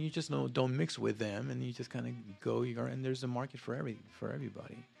 and you just don't mix with them, and you just kind of go. And there's a market for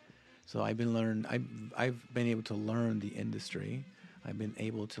everybody. So I've been able to learn the industry. I've been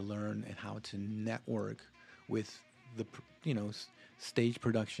able to learn how to network with the stage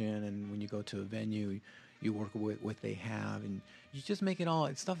production, and when you go to a venue, you work with what they have, and you just make it all.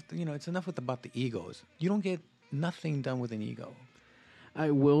 It's stuff. It's enough about the egos. You don't get nothing done with an ego.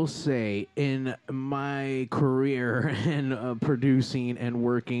 I will say, in my career in producing and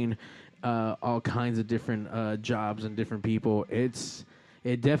working all kinds of different jobs and different people, it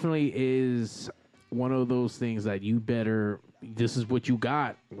definitely is one of those things that you better. This is what you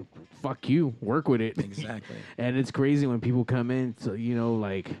got. Fuck you. Work with it. Exactly. And it's crazy when people come in. So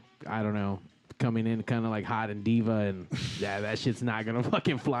like I don't know. Coming in kind of like hot and diva, and that shit's not gonna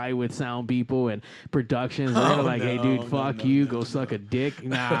fucking fly with sound people and productions. They're like, hey, dude, fuck you, go suck a dick.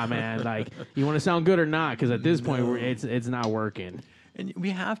 Nah, man, like, you want to sound good or not? Because at this point, it's not working. And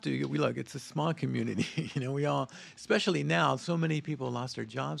we have to. Look, it's a small community. We all, especially now, so many people lost their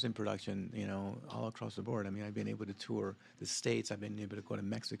jobs in production. All across the board. I mean, I've been able to tour the States. I've been able to go to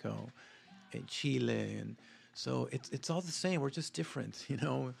Mexico, and Chile, and so it's all the same. We're just different.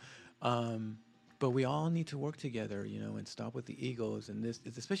 But we all need to work together, and stop with the egos. And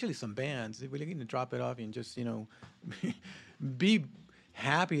especially some bands, we need to drop it off and just, be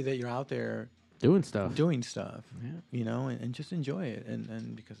happy that you're out there doing stuff. Yeah. And just enjoy it.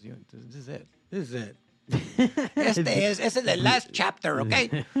 And because this is it. This is it. This is the last chapter,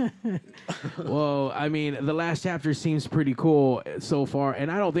 okay? Well, I mean, the last chapter seems pretty cool so far, and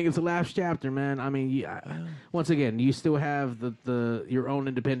I don't think it's the last chapter, man. I mean, once again, you still have your own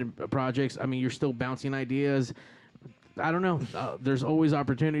independent projects. I mean, you're still bouncing ideas. I don't know. There's always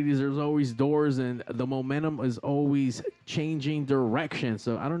opportunities. There's always doors, and the momentum is always changing direction.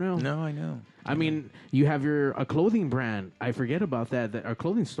 So I don't know. No, I know. I mean, you have a clothing brand. I forget about that. A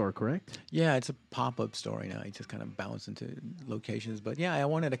clothing store, correct? Yeah, it's a pop-up store now. You just kind of bounce into locations. But yeah, I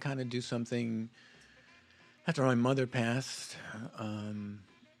wanted to kind of do something. After my mother passed,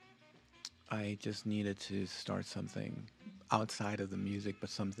 I just needed to start something outside of the music,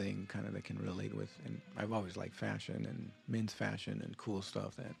 but something kind of that can relate with. And I've always liked fashion and men's fashion and cool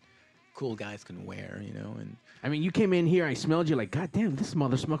stuff that cool guys can wear, And I mean, you came in here, I smelled you like, God damn, this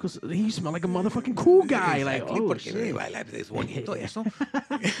mother smells. You smell like a motherfucking cool guy. Exactly, like, oh shit. Es bonito eso.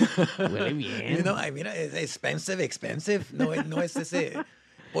 Huele bien. I mean, it's expensive. No es ese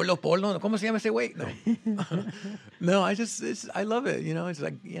polo. ¿Cómo se llama ese güey? No. No, I love it. It's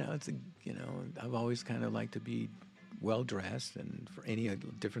like, I've always kind of liked to be well dressed and for any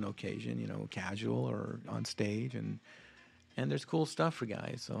different occasion, casual or on stage, and there's cool stuff for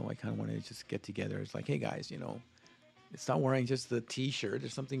guys. So I kind of wanted to just get together. It's like, hey guys, it's not wearing just the T-shirt.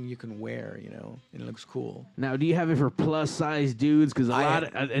 There's something you can wear, and it looks cool. Now, do you have it for plus size dudes? Because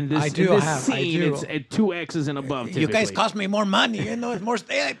in this scene, it's at 2Xs and above. Typically. You guys cost me more money. It's more.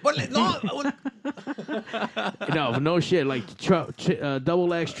 No. No shit. Like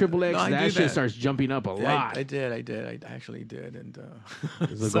double X, triple X, that shit starts jumping up a lot. I did. I actually did. And the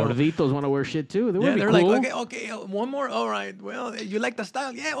gorditos want to wear shit too. They're cool. Like, okay, one more. All right. Well, you like the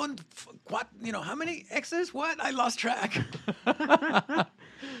style? Yeah. What? How many X's? What? I lost track. And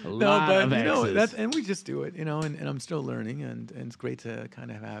we just do it, and I'm still learning, and it's great to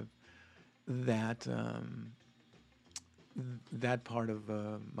kind of have that part of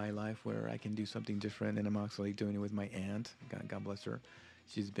my life where I can do something different, and I'm actually doing it with my aunt. God bless her.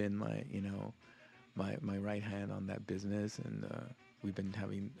 She's been my my right hand on that business, and we've been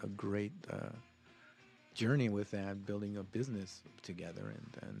having a great journey with that, building a business together,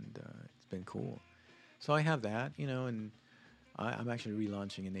 and it's been cool. So I have that, and I'm actually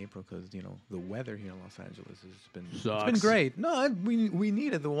relaunching in April because the weather here in Los Angeles it's been great. No, we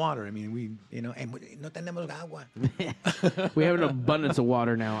needed the water. I mean, we no tenemos agua. We have an abundance of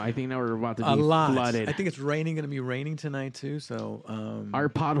water now. I think now we're about to be flooded. I think it's going to be raining tonight too. So our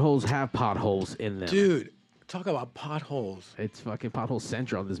potholes have potholes in them, dude. talk about potholes. It's fucking pothole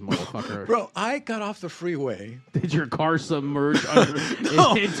central, this motherfucker. Bro, I got off the freeway. Did your car submerge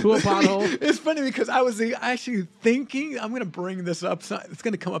into a pothole? It's funny because I was actually thinking I'm going to bring this up. It's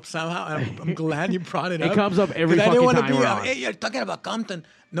going to come up somehow. And I'm glad you brought it up. It comes up every fucking I didn't want time to be we're on. hey, you're talking about Compton.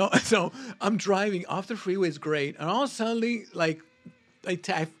 No, so I'm driving off the freeway. It's great. And all suddenly, like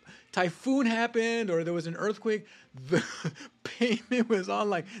typhoon happened or there was an earthquake. The pavement was all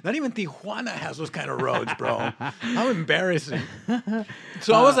like, not even Tijuana has those kind of roads, bro. How embarrassing.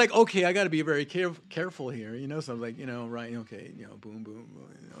 So I was like, okay, I got to be very careful here, you know? So I was like, you know, right, okay, you know, boom, boom, boom,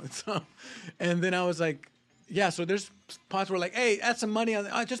 you know. So, and then I was like, yeah, so there's spots where like, hey, add some money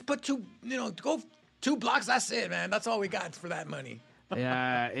on just put go 2 blocks, that's it, man. That's all we got for that money.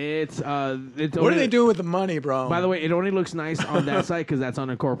 Yeah, it's what are they doing with the money, bro? By the way, it only looks nice on that side because that's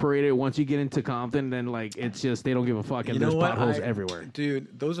unincorporated. Once you get into Compton, then like it's just they don't give a fuck, and there's potholes everywhere.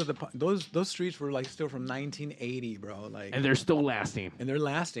 Dude, those are those streets were like still from 1980, bro. Like, and they're still lasting. And they're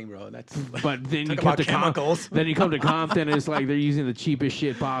lasting, bro. That's. But then you come to chemicals. Then you come to Compton, and it's like they're using the cheapest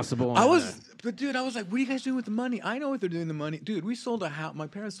shit possible. But dude, I was like, what are you guys doing with the money? I know what they're doing with the money. Dude, we sold a house. My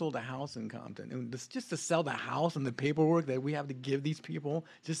parents sold a house in Compton. And just to sell the house and the paperwork that we have to give these people.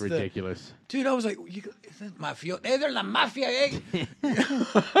 Just ridiculous. Dude, I was like, is this mafia? Hey, they're la mafia, eh?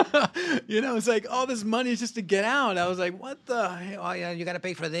 You know, it's like all this money is just to get out. I was like, what the hell? Oh, yeah, you got to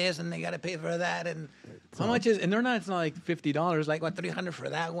pay for this and they got to pay for that. And how much is, and it's not like $50. Like, what, $300 for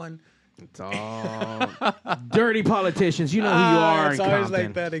that one? It's all dirty politicians. You know who you are. It's in always Compton.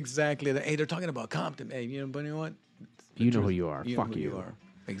 like that, exactly. Hey, they're talking about Compton. Hey, but you know what? You know who you are. You Fuck know who you. you are.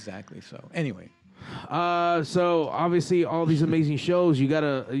 Exactly. So anyway. So obviously all these amazing shows.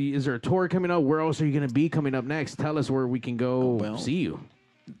 Is there a tour coming up? Where else are you gonna be coming up next? Tell us where we can go see you.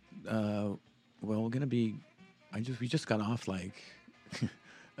 Well, we're gonna be. We just got off like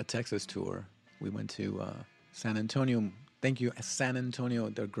a Texas tour. We went to San Antonio. Thank you, San Antonio.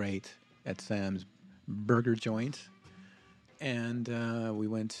 They're great at Sam's Burger Joint. And we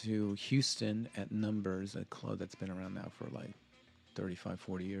went to Houston at Numbers, a club that's been around now for like 35,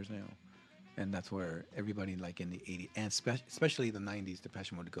 40 years now. And that's where everybody like in the 80s, and especially the 90s,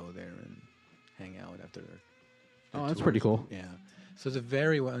 Depeche Mode would go there and hang out after their that's tours. pretty cool. Yeah. So it's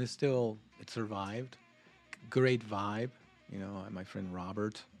it survived. Great vibe. You know, my friend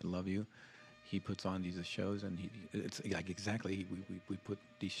Robert, I love you. He puts on these shows, and it's like exactly we put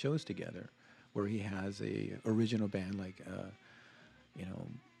these shows together, where he has a original band like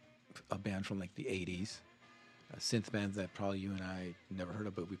a band from like the 80s, synth bands that probably you and I never heard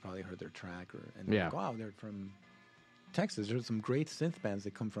of, but we probably heard their track like, wow, they're from Texas. There's some great synth bands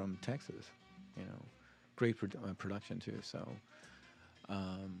that come from Texas, you know, great production too. So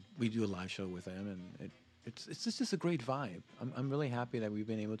we do a live show with them, and it's just a great vibe. I'm really happy that we've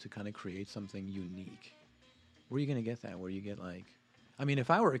been able to kind of create something unique. Where are you gonna get that? Where you get like, I mean, if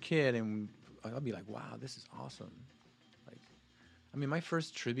I were a kid, and I'd be like, wow, this is awesome. Like, I mean, my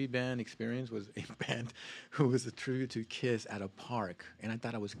first tribute band experience was a band who was a tribute to Kiss at a park, and I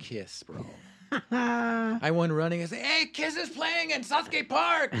thought I was Kiss, bro. I went running and said, hey, Kiss is playing in Southgate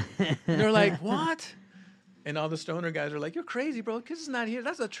Park. And they're like, what? And all the stoner guys are like, you're crazy, bro. Kiss is not here.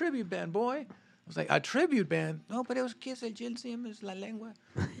 That's a tribute band, boy. I was like, a tribute band? No, but it was Kiss. El Gilsium is la lengua.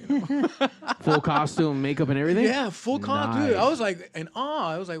 You know? Full costume, makeup, and everything? Yeah, full costume. Nice. Dude, I was like in awe.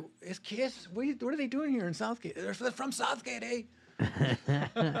 I was like, it's Kiss? What are they doing here in Southgate? They're from Southgate, eh?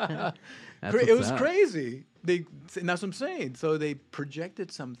 It was crazy. And that's what I'm saying. So they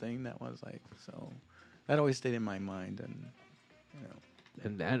projected something that was like, so that always stayed in my mind. And, you know.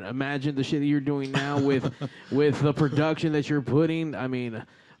 And imagine the shit that you're doing now with the production that you're putting. I mean,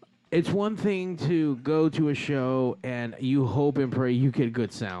 it's one thing to go to a show and you hope and pray you get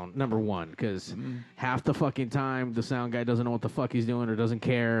good sound, number one, because half the fucking time the sound guy doesn't know what the fuck he's doing or doesn't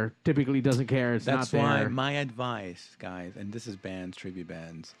care. Typically doesn't care. That's not there. why my advice, guys, and this is bands, tribute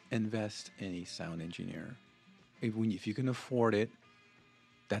bands, invest in a sound engineer. If you can afford it,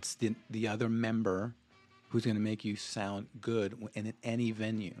 that's the other member who's going to make you sound good in any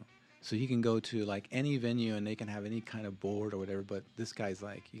venue. So you can go to like any venue and they can have any kind of board or whatever, but this guy's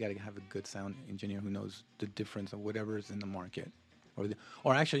like, you got to have a good sound engineer who knows the difference of whatever is in the market,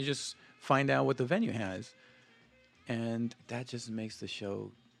 or actually just find out what the venue has, and that just makes the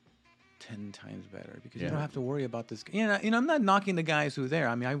show 10 times better because you don't have to worry about this. You know, I'm not knocking the guys who are there.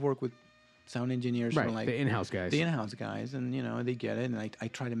 I mean, I work with sound engineers from like the in-house guys, and you know they get it, and I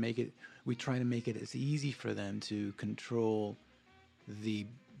try to make it. We try to make it as easy for them to control the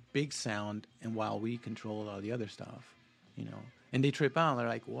big sound, and while we control all the other stuff, you know, and they trip out. They're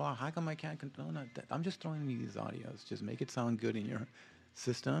like, "Wow, how come I can't control that? I'm just throwing you these audios. Just make it sound good in your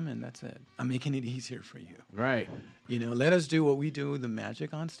system, and that's it. I'm making it easier for you. Right. You know, let us do what we do, the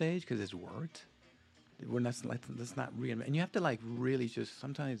magic on stage, because it's worked. We're not, let's not reinvent. And you have to like really just,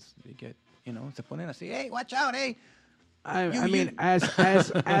 sometimes you get, you know, se ponen así, hey, watch out, hey. I mean, as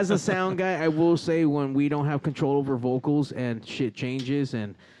a sound guy, I will say when we don't have control over vocals and shit changes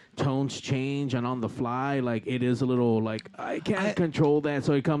and tones change and on the fly, like it is a little like I can't control that,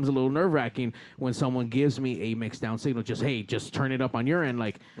 so it comes a little nerve-wracking when someone gives me a mixed down signal. Just hey, just turn it up on your end.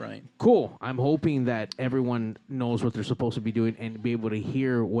 Like, right, cool. I'm hoping that everyone knows what they're supposed to be doing and be able to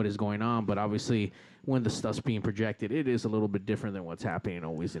hear what is going on. But obviously, when the stuff's being projected, it is a little bit different than what's happening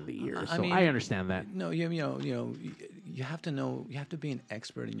always in the ear. So I understand that. No, you know, you have to know. You have to be an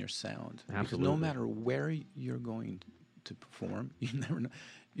expert in your sound. Absolutely. Because no matter where you're going to perform, you never know.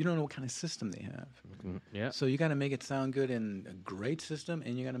 You don't know what kind of system they have. Mm-hmm. Yeah. So you got to make it sound good in a great system,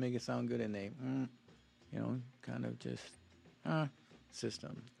 and you got to make it sound good in a, you know, kind of just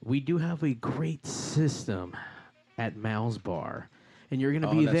system. We do have a great system at Mal's Bar, and you're going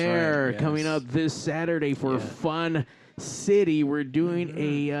to be there right. Yes. coming up this Saturday for Fun City. We're doing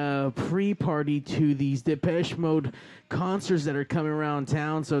a pre-party to these Depeche Mode concerts that are coming around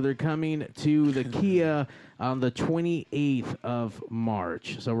town. So they're coming to the Kia on the 28th of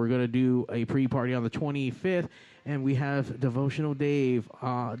March. So we're going to do a pre-party on the 25th, and we have Devotional Dave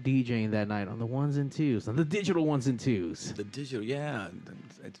DJing that night on the ones and twos, on the digital ones and twos. The digital, yeah.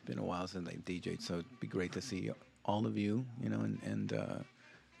 It's been a while since I DJed, so it'd be great to see all of you, you know, and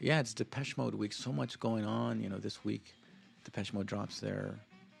yeah, it's Depeche Mode week. So much going on, you know, this week. Depeche Mode drops their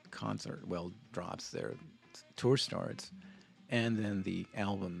tour starts, and then the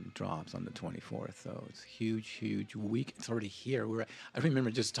album drops on the 24th. So it's a huge week. It's already here. I remember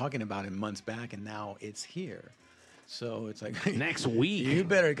just talking about it months back, and now it's here. So it's like next week. You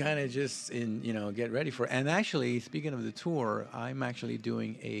better kind of just get ready for it. And actually, speaking of the tour, I'm actually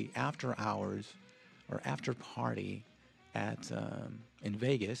doing a after hours or after party at in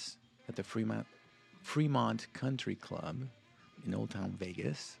Vegas at the Fremont Country Club in Old Town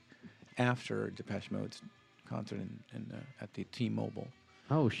Vegas after Depeche Mode's concert at the T-Mobile.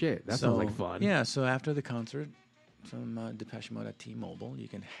 Oh, shit. That sounds like fun. Yeah, so after the concert from Depeche Mode at T-Mobile, you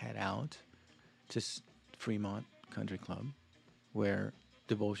can head out to Fremont Country Club, where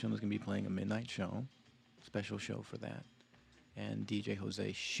Devotional is going to be playing a midnight show, special show for that. And DJ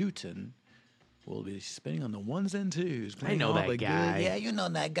Jose Schutten will be spinning on the ones and twos. I know that guy. Yeah, you know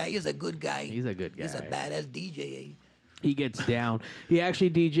that guy. He's a good guy. He's a good guy. He's a badass DJ. He gets down. He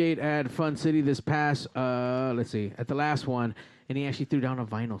actually DJ'd at Fun City this past, at the last one, and he actually threw down a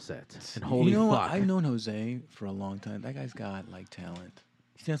vinyl set. And holy fuck. I've known Jose for a long time. That guy's got, like, talent.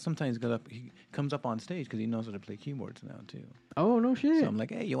 Sometimes he comes up on stage because he knows how to play keyboards now, too. Oh, no shit. So I'm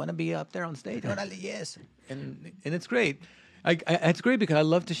like, hey, you want to be up there on stage? Yes. And it's great. It's great because I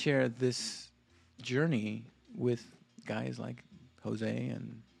love to share this journey with guys like Jose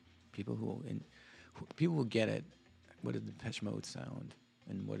and people who get it. What a Depeche Mode sound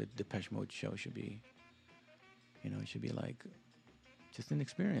and what a Depeche Mode show should be. You know, it should be like just an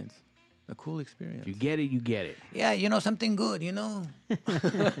experience, a cool experience. If you get it, you get it. Yeah, something good,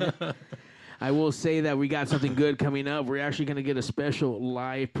 I will say that we got something good coming up. We're actually going to get a special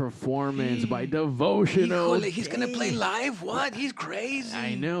live performance by Devotional. He's going to play live? What? He's crazy.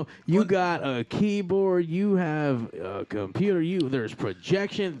 I know. You got a keyboard. You have a computer. There's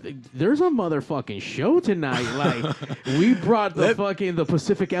projection. There's a motherfucking show tonight. Like, we brought the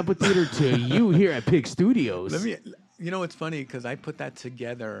Pacific Amphitheater to you here at Pig Studios. It's funny because I put that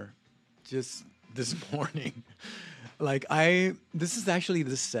together just this morning. This is actually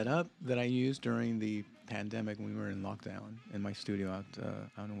the setup that I used during the pandemic when we were in lockdown in my studio out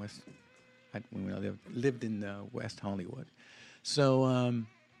in West, when I lived in West Hollywood. So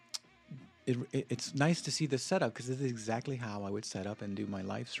it's nice to see the setup because this is exactly how I would set up and do my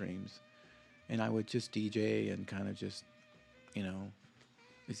live streams. And I would just DJ and kind of just,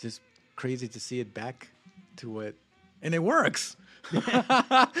 it's just crazy to see it back to it. And it works.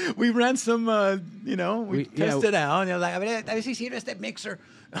 We ran some, we tested out. And they're like, a ver si sirve este mixer.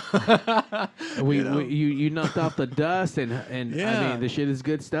 You knocked off the dust, and I mean, the shit is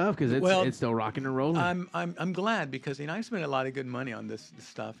good stuff because it's still rocking and rolling. I'm glad because I spent a lot of good money on this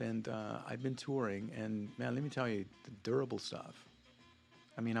stuff, and I've been touring, and man, let me tell you, the durable stuff.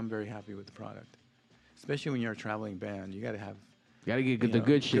 I mean, I'm very happy with the product, especially when you're a traveling band. You got to have. You gotta get the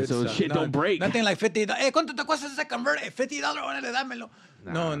good shit so shit don't break. Nothing like $50. Hey, ¿cuánto te cuesta ese converter? $50, órale, dámelo.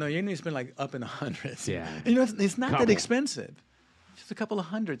 No, you need to spend like up in the hundreds. Yeah. It's not that expensive. Just a couple of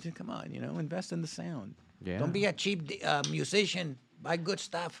hundreds. Come on, invest in the sound. Yeah. Don't be a cheap musician. Buy good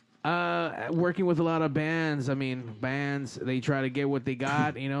stuff. Working with a lot of bands. I mean, bands, they try to get what they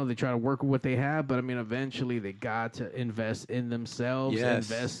got, they try to work with what they have, but I mean, eventually they got to invest in themselves,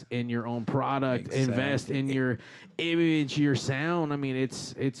 invest in your own product, invest in your image, your sound. I mean,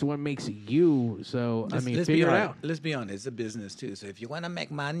 it's what makes you. So, figure it out. Let's be honest, it's a business too. So if you want to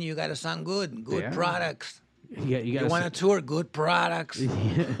make money, you got to sound good products. You want to tour, good products.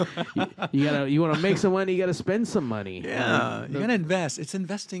 You want to make some money, you got to spend some money. Yeah, you got to invest. It's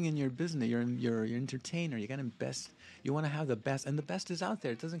investing in your business. You're entertainer. You got to invest. You want to have the best, and the best is out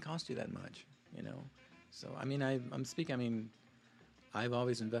there. It doesn't cost you that much, So I mean, I'm speaking. I mean, I've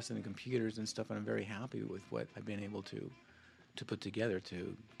always invested in computers and stuff, and I'm very happy with what I've been able to put together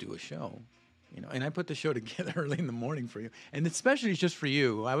to do a show. And I put the show together early in the morning for you, and especially just for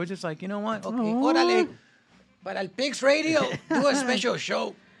you. I was just like, you know what? Okay, órale. But al Pigs Radio, do a special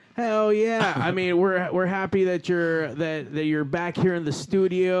show. Hell yeah! I mean, we're happy that you're back here in the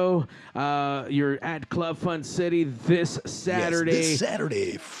studio. You're at Club Fun City this Saturday. Yes, this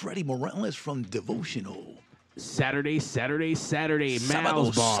Saturday, Freddy Morales from Devotional. Saturday,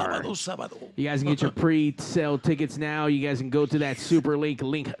 Mal's Bar. Sábado. You guys can get your pre-sale tickets now. You guys can go to that super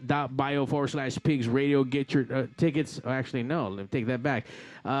link.bio/Pigs Radio. Get your tickets. Oh, actually, no. Let me take that back.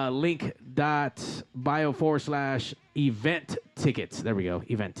 Link.bio/event tickets. There we go.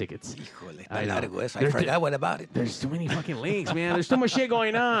 Event tickets. Híjole, I forgot what about it. There's too many fucking links, man. There's too much shit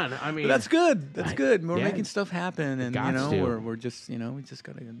going on. I mean, but that's good. That's good. We're making stuff happen, and we're just we just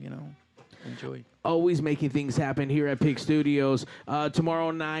gotta enjoy. Always making things happen here at Pig Studios. Tomorrow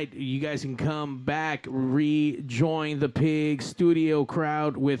night, you guys can come back, rejoin the Pig Studio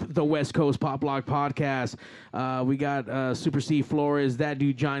crowd with the West Coast Pop Lock Podcast. We got Super C Flores, that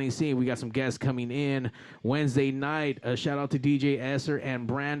dude Johnny C. We got some guests coming in Wednesday night. Shout out to DJ Esser and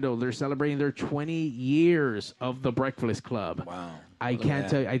Brando. They're celebrating their 20 years of the Breakfast Club. Wow. I can't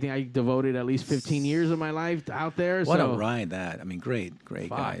tell you. I think I devoted at least 15 years of my life out there. What a ride that. I mean, great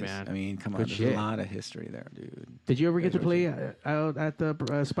guys. Man. I mean, come on. There's a lot of history there, dude. Did you ever get to play out at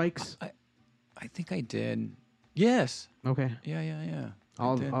the Spikes? I think I did. Yes. Okay. Yeah.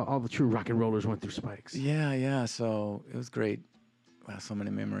 All the true rock and rollers went through Spikes. Yeah. So it was great. Wow, so many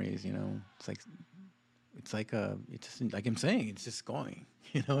memories. It's like I'm saying, it's just going.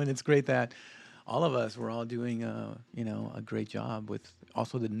 And it's great that all of us, we're all doing a great job with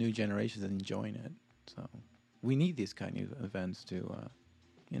also the new generations and enjoying it. So we need these kind of events to,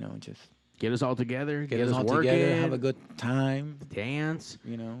 just get us all together, get us all working, together, have a good time, dance.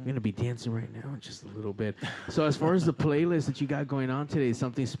 We're gonna be dancing right now in just a little bit. So as far as the playlist that you got going on today,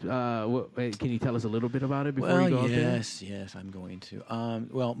 something. Can you tell us a little bit about it before you go? Yes, I'm going to.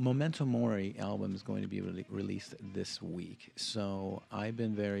 Memento Mori album is going to be released this week. So I've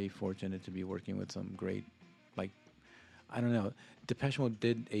been very fortunate to be working with some great, Depeche Mode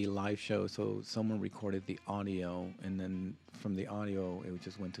did a live show, so someone recorded the audio, and then from the audio, it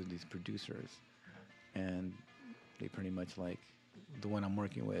just went to these producers, and they pretty much the one I'm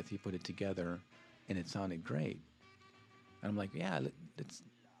working with, he put it together, and it sounded great. And I'm like,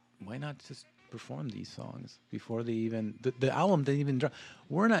 why not just perform these songs before they even the album didn't even drop?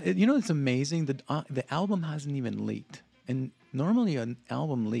 We're not. It's amazing that the album hasn't even leaked, and normally an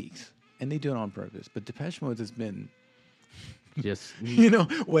album leaks, and they do it on purpose. But Depeche Mode has been. Just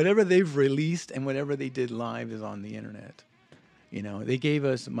whatever they've released and whatever they did live is on the internet. They gave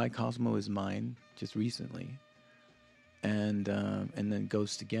us "My Cosmo Is Mine" just recently, and then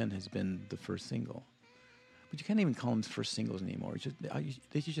 "Ghost Again" has been the first single. But you can't even call them first singles anymore.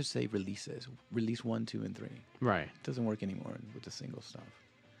 They should just say releases, release 1, 2, and 3. Right. It doesn't work anymore with the single stuff.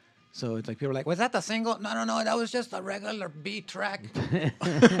 So it's like people are like, was that the single? No, that was just a regular B track. It's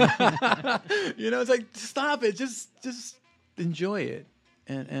like, stop it, just enjoy it.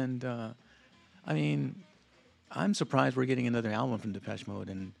 And I mean, I'm surprised we're getting another album from Depeche Mode,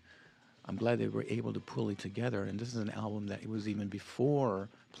 and I'm glad they were able to pull it together. And this is an album that it was even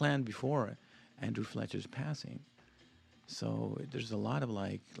planned before Andrew Fletcher's passing. So there's a lot of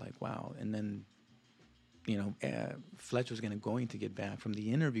like wow. And then, Fletcher's going to get back from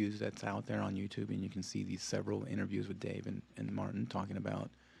the interviews that's out there on YouTube, and you can see these several interviews with Dave and Martin talking about,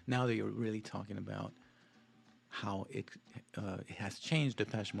 now that you're really talking about how it has changed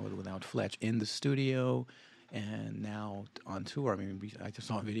Depeche Mode without Fletch in the studio and now on tour. I mean, I just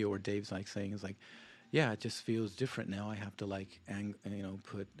saw a video where Dave's saying, it just feels different now. I have to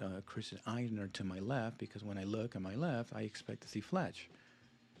put Christian Eigner to my left, because when I look at my left, I expect to see Fletch.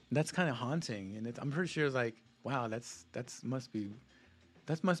 That's kind of haunting, and I'm pretty sure it's wow, that must be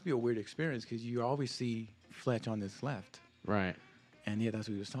a weird experience, because you always see Fletch on his left. Right. And yeah, that's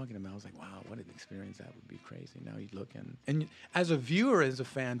what he was talking about. I was like, wow, what an experience. That would be crazy. Now you look and as a viewer, as a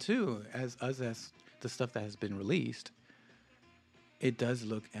fan too, as the stuff that has been released, it does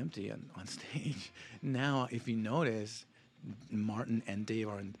look empty on stage. Now, if you notice, Martin and Dave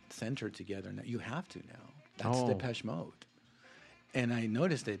are centered together. Now you have to now. That's Depeche Mode. And I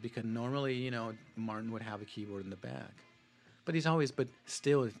noticed it because normally, you know, Martin would have a keyboard in the back. But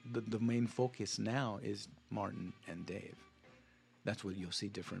still, the main focus now is Martin and Dave. That's what you'll see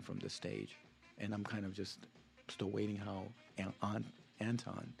different from the stage. And I'm kind of just still waiting how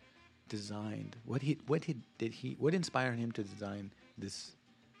Anton designed, what inspired him to design this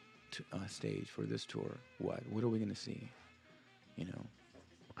stage for this tour? What are we going to see? You know?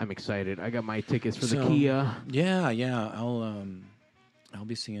 I'm excited. I got my tickets for the Kia. Yeah. I'll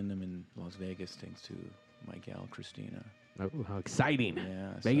be seeing them in Las Vegas thanks to my gal, Christina. Oh, how exciting.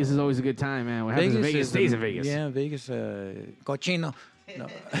 Yeah, Vegas is always a good time, man. What happens in Vegas stays in Vegas. Yeah, Vegas, cochino. No.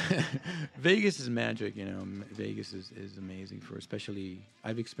 Vegas is magic, you know. Vegas is amazing especially,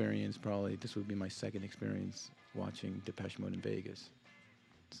 I've experienced probably, this would be my second experience watching Depeche Mode in Vegas.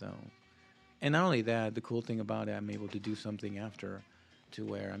 So, and not only that, the cool thing about it, I'm able to do something after to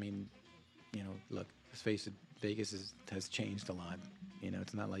where, I mean, you know, look, let's face it, Vegas has changed a lot. You know,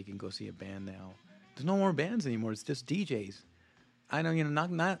 it's not like you can go see a band now. There's no more bands anymore. It's just DJs. I know, you know,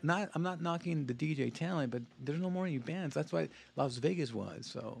 I'm not knocking the DJ talent, but there's no more new bands. That's what Las Vegas was.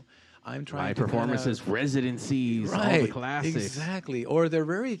 So I'm trying live to performances, residencies, all the classics. Exactly. Or they're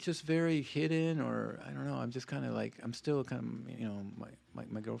very hidden, or I don't know. I'm just kind of like, I'm still kind of, you know,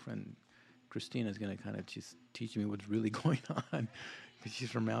 my girlfriend Christina is going to kind of just teach me what's really going on because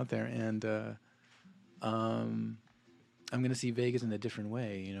she's from out there, and I'm going to see Vegas in a different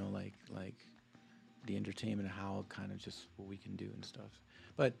way. You know, like the entertainment, how kind of just what we can do and stuff.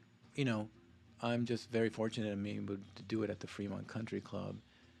 But, you know, I'm just very fortunate I'm able to do it at the Fremont Country Club,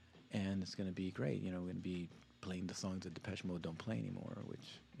 and it's going to be great. You know, we're going to be playing the songs that Depeche Mode don't play anymore,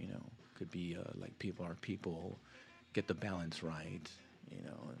 which, you know, could be like People Are People, Get the Balance Right, you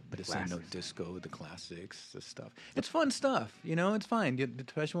know, but it's no disco, the classics, the stuff. It's fun stuff, you know, it's fine. The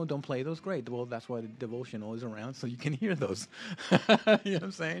Depeche Mode don't play those, great. Well, that's why the Devotional is around, so you can hear those. You know what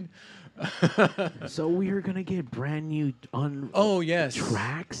I'm saying? So we are going to get brand new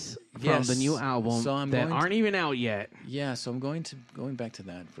tracks from the new album that aren't even out yet. Yeah, so I'm going back to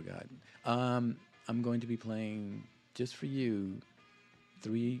that, forgot. I'm going to be playing, just for you,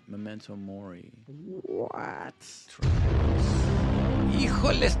 3 Memento Mori. What?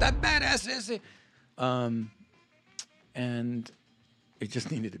 Híjole, está badass ese. And it just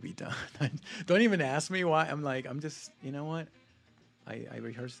needed to be done. Don't even ask me why. I'm just, you know what? I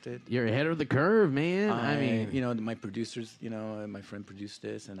rehearsed it. You're ahead of the curve, man. I mean, you know, my producers, you know, my friend produced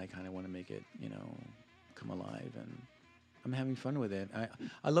this, and I kind of want to make it, you know, come alive, and I'm having fun with it.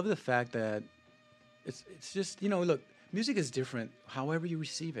 I love the fact that it's just, you know, look, music is different however you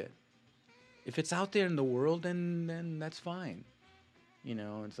receive it. If it's out there in the world, then that's fine. You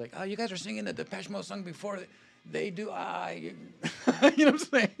know, it's like, oh, you guys are singing the Depeche Mode song before they do. You know what I'm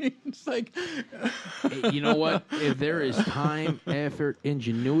saying? It's like, you know what? If there is time, effort,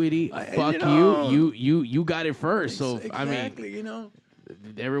 ingenuity, fuck you got it first. So exactly, I mean, you know,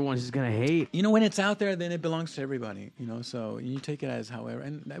 everyone's just gonna hate. You know, when it's out there, then it belongs to everybody. You know, so you take it as however,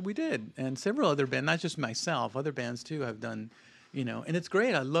 and we did, and several other bands, not just myself, other bands too have done. You know, and it's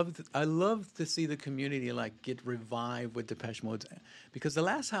great. I love to see the community like get revived with Depeche Mode, because the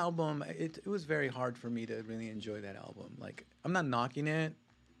last album, it was very hard for me to really enjoy that album. Like, I'm not knocking it.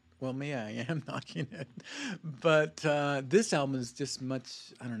 Well, maybe I am knocking it, but this album is just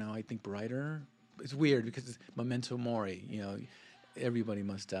much, I don't know, I think brighter. It's weird because it's Memento Mori. You know, everybody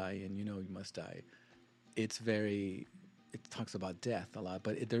must die, and you know you must die. It talks about death a lot,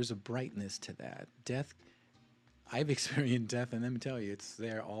 but there's a brightness to that. Death. I've experienced death, and let me tell you, it's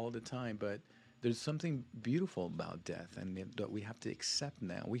there all the time. But there's something beautiful about death, and that we have to accept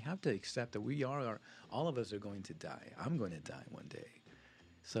now. We have to accept that all of us are going to die. I'm going to die one day.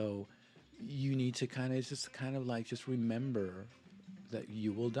 So you need to kind of just remember that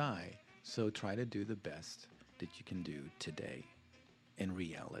you will die. So try to do the best that you can do today in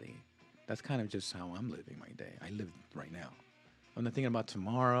reality. That's kind of just how I'm living my day. I live right now. I'm not thinking about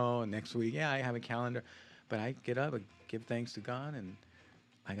tomorrow, next week. Yeah, I have a calendar. But I get up, I give thanks to God, and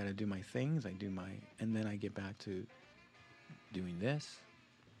I got to do my things. And then I get back to doing this,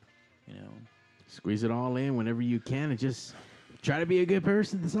 you know. Squeeze it all in whenever you can, and just try to be a good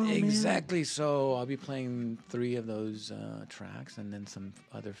person. That's all, exactly. Man. So I'll be playing 3 of those tracks, and then some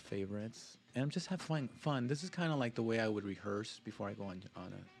other favorites, and just have fun. This is kind of like the way I would rehearse before I go on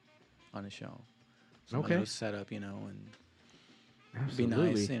a show. So okay. Set up, you know, and Be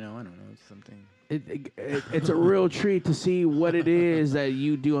Absolutely. nice, I don't know, something. It's a real treat to see what it is that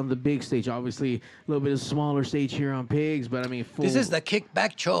you do on the big stage. Obviously, a little bit of smaller stage here on Pigs, but I mean, This is the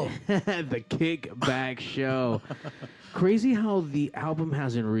Kickback Show. the Kickback Show. Crazy how the album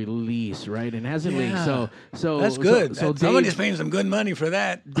hasn't released, right? And hasn't leaked. So that's good. So somebody's paying some good money for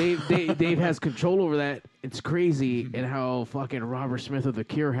that. Dave has control over that. It's crazy, and how fucking Robert Smith of The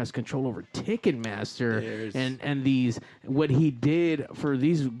Cure has control over Ticketmaster and these what he did for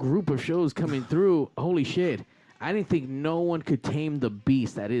these group of shows coming through. Holy shit! I didn't think no one could tame the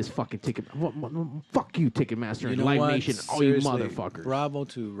beast that is fucking Ticket. Fuck you, Ticketmaster and Live Nation, all you motherfuckers. Bravo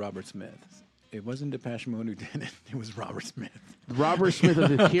to Robert Smith. It wasn't Depeche Mode who did it. It was Robert Smith. Robert Smith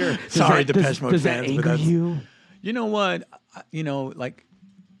of The Cure. Sorry, Depeche Mode does fans. That anger you? You know what? Like,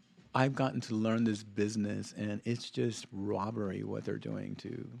 I've gotten to learn this business, and it's just robbery what they're doing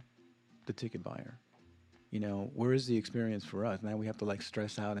to the ticket buyer. Where is the experience for us? Now we have to like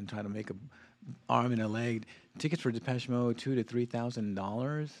stress out and try to make a arm and a leg. Tickets for Depeche Mode, $2,000 to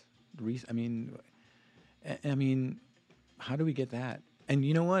 $3,000. I mean, how do we get that? And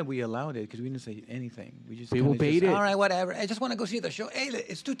you know what? We allowed it because we didn't say anything. We just people paid it. All right, whatever. I just want to go see the show. Hey,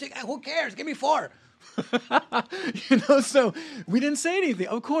 it's 2 tickets. Who cares? Give me 4. So we didn't say anything.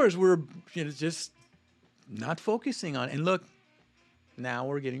 Of course, we're just not focusing on it. And look, now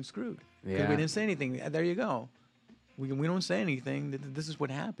we're getting screwed because we didn't say anything. There you go. We don't say anything. This is what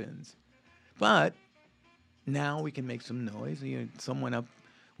happens. But now we can make some noise. Someone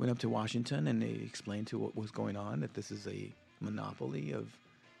went up to Washington and they explained to what was going on, that this is a monopoly of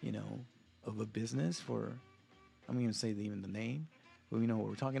a business for, I'm going to say even the name, but we know what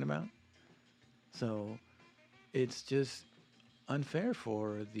we're talking about. So it's just unfair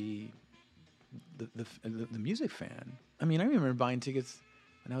for the music fan. I mean, I remember buying tickets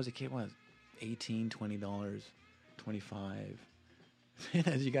when I was a kid. What, $18, $20, $25. And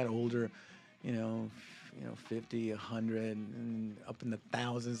as you got older, 50, 100, and up in the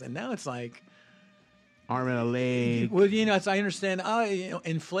thousands, and now it's like arm and a leg. Well, I understand.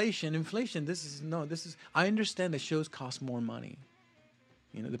 Inflation. I understand that shows cost more money.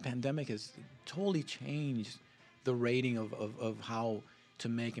 The pandemic has totally changed the rating of how to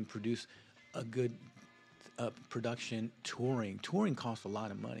make and produce a good production. Touring costs a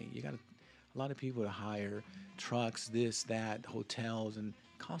lot of money. You got a lot of people to hire, trucks, this, that, hotels, and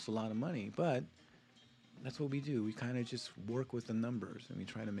it costs a lot of money. But that's what we do. We kind of just work with the numbers and we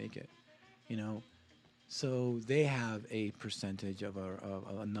try to make it. So they have a percentage of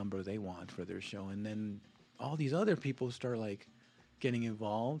a number they want for their show, and then all these other people start like getting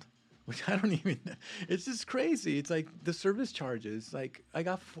involved, which I don't even. It's just crazy. It's like the service charges. Like I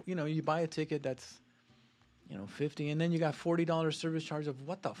got, you buy a ticket that's, $50, and then you got $40 service charge of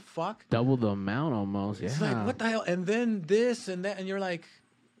what the fuck? Double the amount almost. It's like what the hell? And then this and that, and you're like,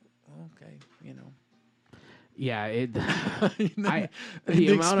 okay, Yeah, the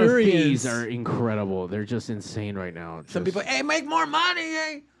amount of fees are incredible. They're just insane right now. Some people, hey, make more money,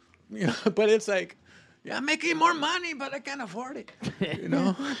 hey. But it's like, yeah, I'm making more money, but I can't afford it.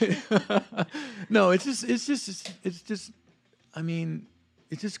 No, it's just. I mean,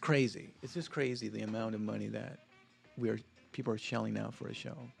 it's just crazy. It's just crazy the amount of money that people are shelling out for a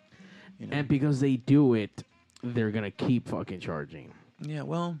show. And because they do it, they're gonna keep fucking charging. Yeah,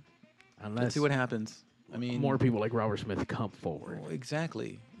 well, let's see what happens. I mean, more people like Robert Smith come forward.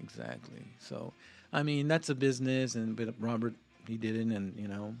 Exactly. So, I mean, that's a business, but Robert, he did it,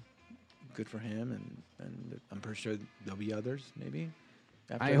 and good for him, and I'm pretty sure there'll be others, maybe.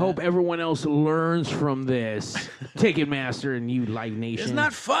 I hope everyone else learns from this. Ticketmaster and you, Live Nation. It's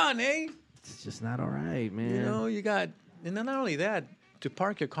not fun, eh? It's just not all right, man. You got, and then not only that, to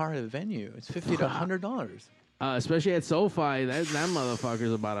park your car at a venue, it's $50 to $100. Especially at SoFi, that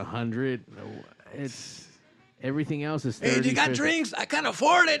motherfucker's about $100. It's everything else is 30. Hey, you got 50. Drinks? I can't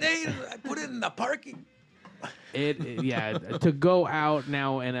afford it. Eh? I put it in the parking. To go out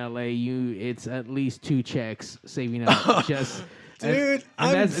now in LA, it's at least 2 checks saving up. Dude,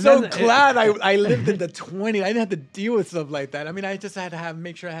 I'm so glad I lived in the 20s. I didn't have to deal with stuff like that. I mean, I just had to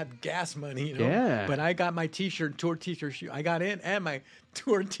make sure I had gas money, Yeah. But I got my tour t-shirt shoe. I got in and my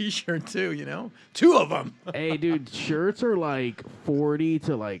tour t-shirt too, 2 of them. Hey, dude, shirts are like $40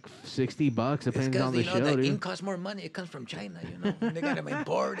 to like $60, depending on the show. The dude. ink costs more money. It comes from China, And they got to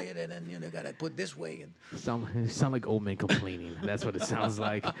import it, and then they got to put this way. And sound like old men complaining. That's what it sounds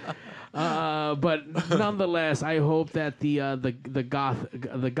like. But nonetheless, I hope that the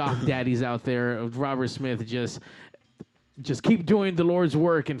goth daddies out there, Robert Smith, just just keep doing the Lord's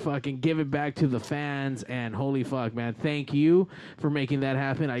work and fucking give it back to the fans. And holy fuck, man, thank you for making that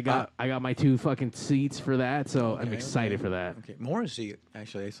happen. I got my 2 fucking seats for that, so I'm excited for that. Okay, Morrissey,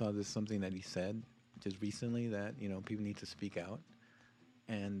 actually, I saw this something that he said just recently that, you know, people need to speak out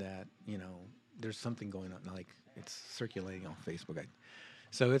and that, you know, there's something going on, like it's circulating on Facebook.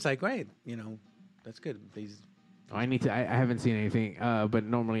 So it's like, great, you know, that's good. I haven't seen anything, but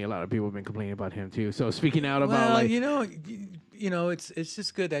normally a lot of people have been complaining about him too. So speaking out about, well, like, you know, it's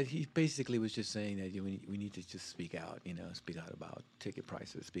just good that he basically was just saying that we need to just speak out, you know, speak out about ticket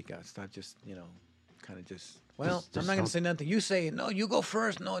prices, speak out, stop just, you know, kind of just. Well, I'm not gonna say nothing. You say no, you go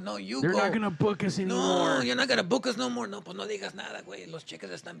first. No, you they're go. not gonna book us anymore. No, you're not gonna book us no more. No, pues no digas nada, güey. Los cheques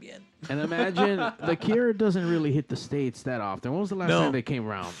están bien. And imagine the Cure doesn't really hit the States that often. When was the last time they came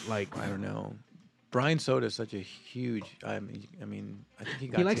around? Like, I don't know. Brian Soda is such a huge. I mean, I think he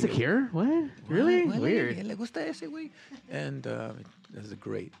got. He likes the Cure. What? Really? Well, Weird. Le gusta ese güey. And there's a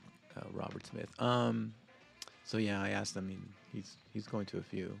great Robert Smith. So yeah, I asked him. He's going to a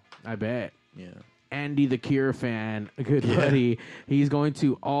few. I bet. Yeah. Andy the Cure fan, a good buddy. He's going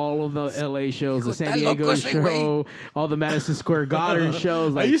to all of the LA shows, the San Diego show, all the Madison Square Garden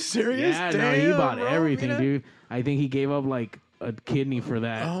shows. Like, are you serious? Yeah, damn, no, he bought bro, everything, dude. I think he gave up like a kidney for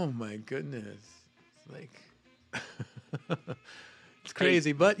that. Oh my goodness. It's like it's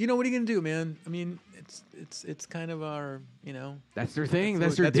crazy. But you know, what are you gonna do, man? I mean, it's kind of our, you know. That's their thing.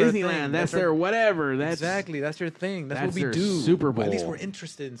 That's their Disneyland. That's their whatever. That's exactly. That's their thing. That's what we their do. Super Bowl. At least we're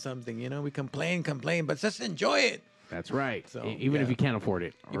interested in something. You know, we complain, but just enjoy it. That's right. So, even if you can't afford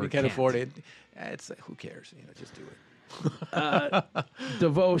it. If you can't afford it, it's who cares? You know, just do it.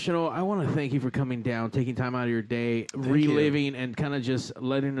 Devotional, I want to thank you for coming down, taking time out of your day, reliving and kind of just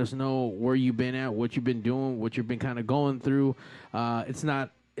letting us know where you've been at, what you've been doing, what you've been kind of going through.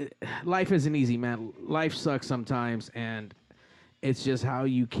 Life isn't easy, man. Life sucks sometimes, and it's just how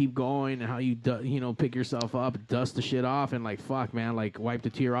you keep going and how you pick yourself up, dust the shit off, and like, fuck, man, like wipe the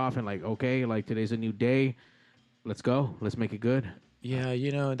tear off, and like, okay, like today's a new day. Let's go. Let's make it good. Yeah,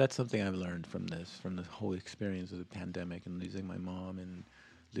 you know, that's something I've learned from the whole experience of the pandemic and losing my mom and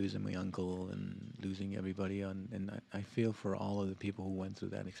losing my uncle and losing everybody. And I feel for all of the people who went through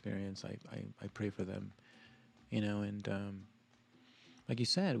that experience. I pray for them, you know, and like you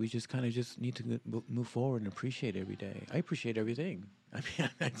said, we just kind of just need to move forward and appreciate every day. I appreciate everything. I mean,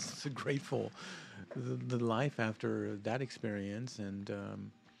 I'm so grateful the life after that experience, and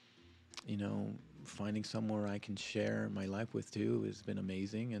you know, finding somewhere I can share my life with too has been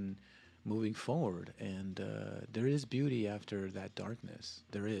amazing, and moving forward. And there is beauty after that darkness.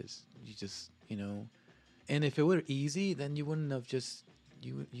 There is. You just, you know, and if it were easy, then you wouldn't have just,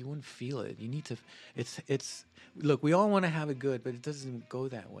 you wouldn't feel it. You need to, it's, look, we all want to have it good, but it doesn't go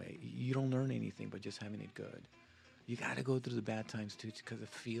that way. You don't learn anything by just having it good. You got to go through the bad times too, because of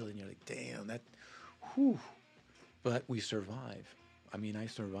feeling. You're like, damn, that, whew. But we survive. I mean, I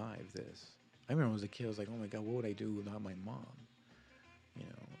survived this. I remember when I was a kid, I was like, oh my God, what would I do without my mom? You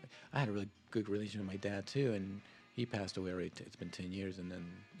know, I had a really good relationship with my dad too, and he passed away already. It's been 10 years, and then,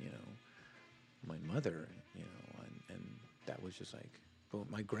 you know, my mother, you know, and that was just like, but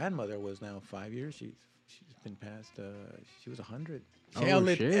my grandmother was now 5 years. She's been past, she was 100. She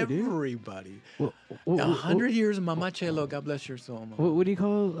outlived everybody. 100 years, Mama Chelo, God bless your soul. Mama. What do you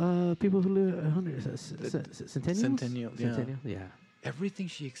call people who live 100? Centennials? Centennial, yeah. Centennial, yeah. Everything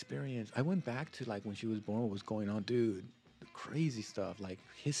she experienced, I went back to like when she was born, what was going on, dude. The crazy stuff, like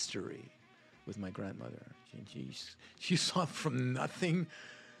history with my grandmother. She saw from nothing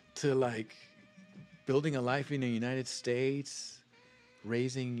to like building a life in the United States,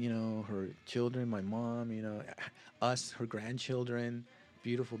 raising, you know, her children, my mom, you know, us, her grandchildren,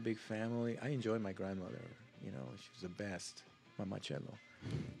 beautiful big family. I enjoyed my grandmother, you know, she was the best, Mama Chelo,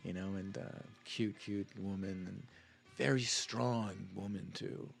 you know, and cute woman, and very strong woman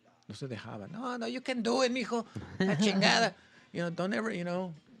too. No se dejaba. No, you can do it, mijo. La chingada. You know, don't ever, you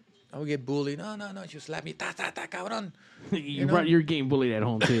know, I would get bullied. No, she would slap me. Ta, cabrón. You're getting bullied at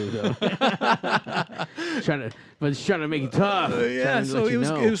home too, though. trying to make it tough. Yeah, so it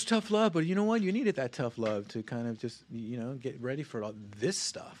was tough love, but you know what? You needed that tough love to kind of just, you know, get ready for all this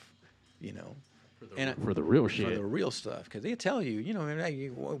stuff, you know. For the real shit. For the real stuff, because they tell you, you know,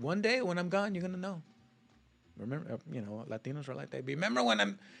 one day when I'm gone, you're gonna know. Remember, you know, Latinos are like that. Remember when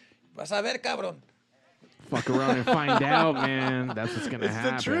I'm, vas a ver, cabrón. Fuck around and find out, man. That's what's gonna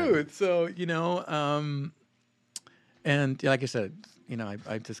happen. It's the truth. So, you know, and like I said, you know,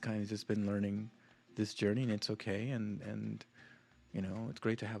 I've just kind of just been learning this journey, and it's okay. And you know, it's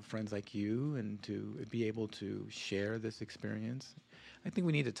great to have friends like you and to be able to share this experience. I think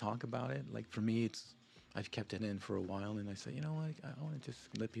we need to talk about it. Like for me, I've kept it in for a while, and I said, you know what, I want to just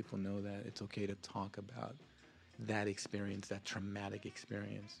let people know that it's okay to talk about that experience, that traumatic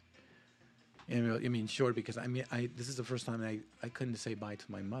experience. And I mean, sure, because this is the first time I couldn't say bye to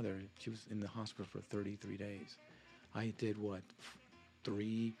my mother. She was in the hospital for 33 days. I did,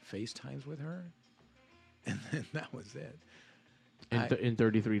 3 FaceTimes with her? And then that was it. In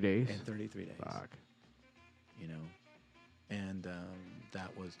 33 days? In 33 days. Fuck. You know? And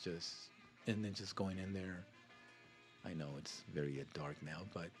that was just... And then just going in there, I know it's very dark now,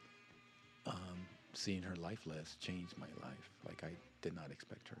 but seeing her life list changed my life. Like, I did not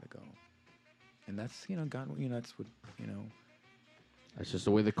expect her to go. And that's, God, that's what, That's just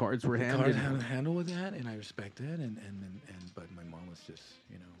the way the cards were handled. Handled with that, and I respect it. But my mom was just,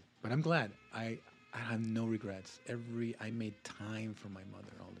 But I'm glad. I have no regrets. I made time for my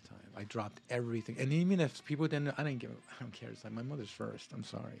mother all the time. I dropped everything. And even if people didn't, I don't care. It's like, my mother's first. I'm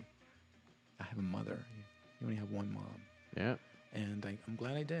sorry. I have a mother. You only have one mom. Yeah. And I'm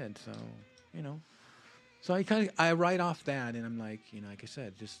glad I did. So, So I write off that, and I'm like, like I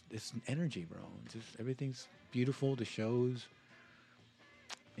said, just it's energy, bro. Just everything's beautiful. The shows,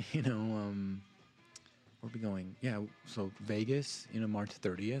 where are we going? Yeah, so Vegas, March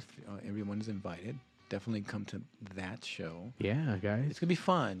 30th. Everyone is invited. Definitely come to that show. Yeah, guys. It's gonna be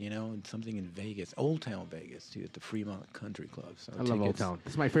fun, something in Vegas, Old Town Vegas, too, at the Fremont Country Club. So I love Old Town.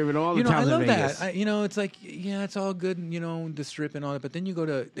 It's my favorite of all the towns in Vegas. I love that. It's like, it's all good, the Strip and all that. But then you go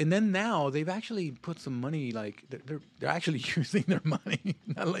to, and then now they've actually put some money, like they're actually using their money,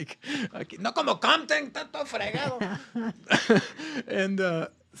 not like no como Compton, tanto fregado. And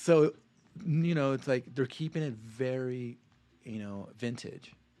so, it's like they're keeping it very,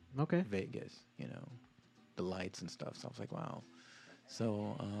 vintage. Okay. Vegas, the lights and stuff. So I was like, wow.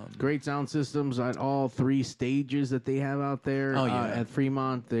 So great sound systems at all 3 stages that they have out there. Oh, yeah. At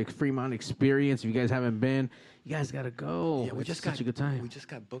Fremont, the Fremont Experience. If you guys haven't been, you guys got to go. Yeah, it's such a good time. We just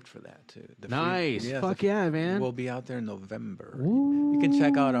got booked for that too. Nice. Fuck yeah, man. We'll be out there in November. Ooh. You can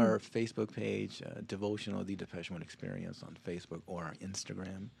check out our Facebook page, Devotional, The Devotional Experience on Facebook or our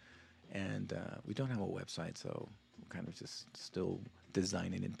Instagram. And we don't have a website, so we're kind of just still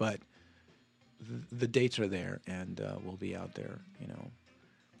designing it. But the dates are there, and we'll be out there,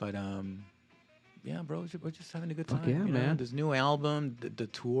 But, yeah, bro, we're just having a good time. Fuck yeah, man. This new album, the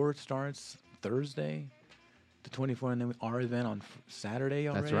tour starts Thursday, the 24th, and then our event on Saturday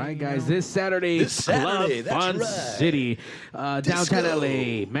already. That's right, guys. This Saturday, Club Fun City, downtown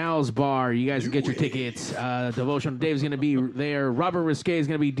LA, Mal's Bar. You guys can get your tickets. Devotional Dave's going to be there. Robert Risquet is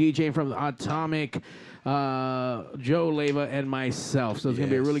going to be DJing from Atomic. Joe Leva and myself. So it's going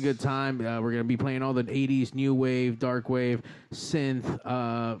to be a really good time. We're going to be playing all the 80s, new wave, dark wave, synth,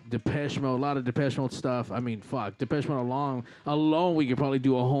 Depeche Mode, a lot of Depeche Mode stuff. I mean, fuck. Depeche Mode alone we could probably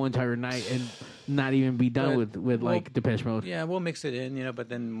do a whole entire night and not even be done with like Depeche Mode. Yeah, we'll mix it in, but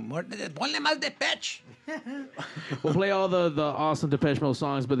then more, ponle más Depeche. We'll play all the awesome Depeche Mode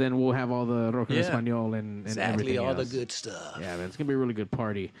songs, but then we'll have all the rock en español and exactly, everything all else. the good stuff. Yeah, man, it's going to be a really good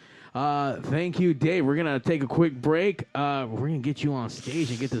party. Thank you, Dave. We're going to take a quick break. We're going to get you on stage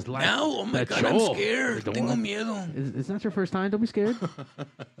and get this live. No, oh my God, I'm scared. Tengo miedo. It's not your first time. Don't be scared.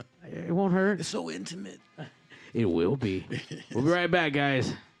 It won't hurt. It's so intimate. It will be. We'll be right back,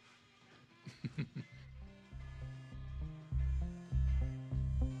 guys.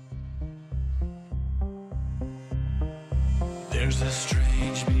 There's a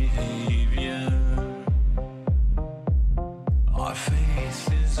strange behavior. Our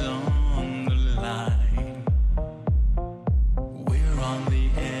faith is on the line. We're on the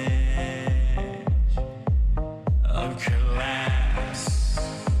edge of collapse.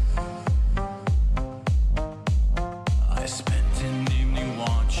 I spent an evening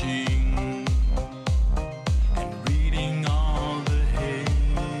watching and reading all the hate.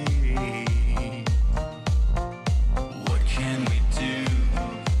 What can we do?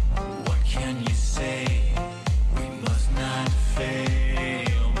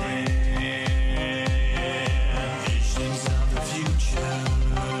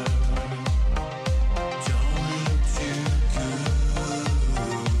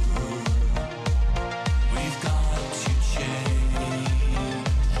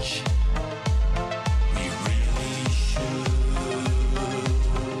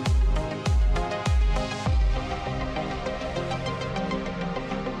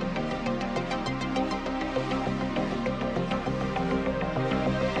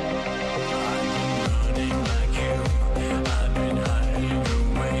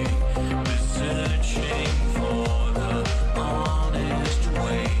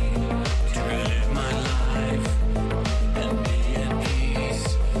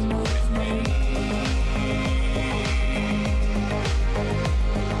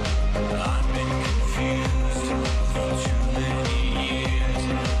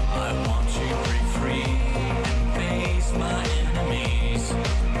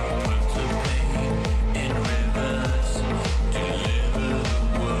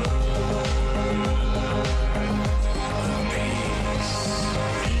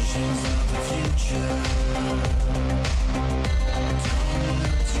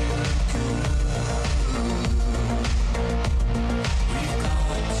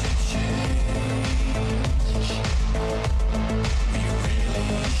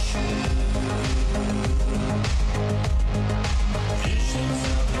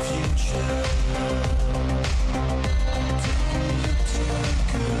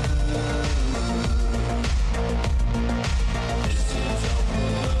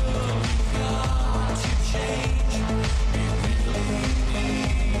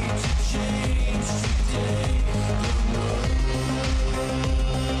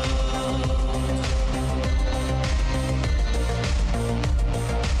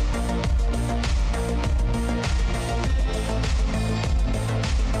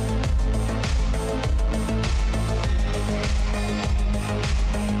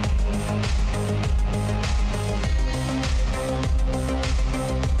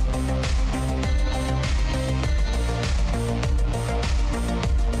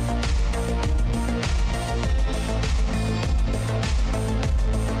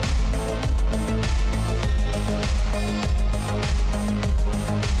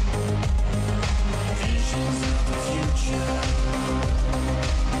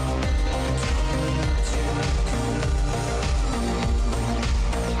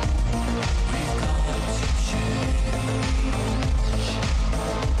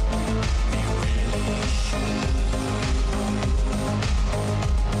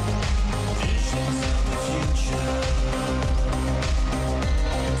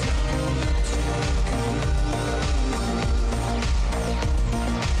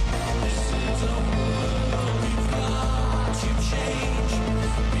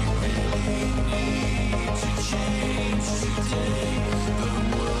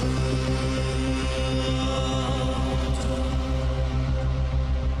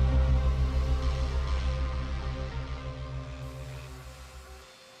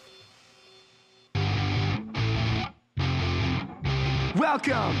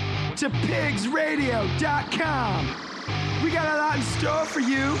 Welcome to pigsradio.com. We got a lot in store for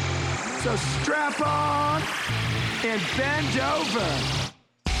you, so strap on and bend over.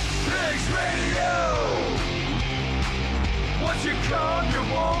 Pigs Radio! Once you come, you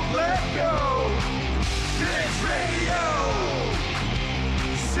won't let go. Pigs Radio!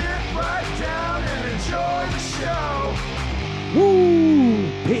 Sit right down and enjoy the show.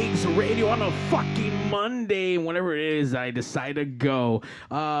 Woo! Pigs Radio on a fucking Monday, whenever it is I decide to go.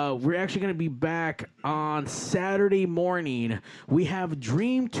 We're actually going to be back on Saturday morning. We have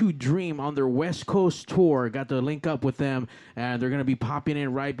Dream to Dream on their West Coast tour. Got to link up with them, and they're going to be popping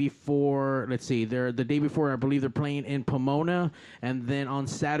in right before, they're the day before, I believe they're playing in Pomona, and then on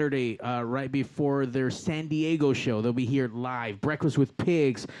Saturday, right before their San Diego show, they'll be here live. Breakfast with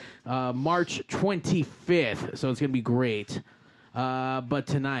Pigs, March 25th, so it's going to be great. But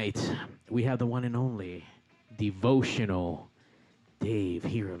tonight, we have the one and only Devotional Dave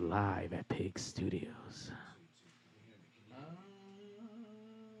here live at Pig Studios.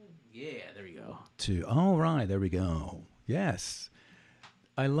 Yeah, there we go. All right, there we go. Yes.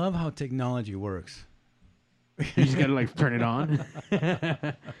 I love how technology works. You just gotta turn it on.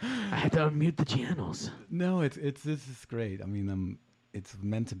 I had to unmute the channels. No, this is great. I mean, it's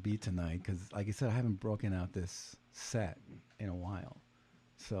meant to be tonight because, like I said, I haven't broken out this set in a while.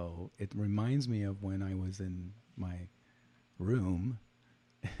 So it reminds me of when I was in my room.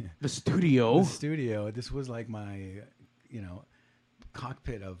 The studio. This was like my,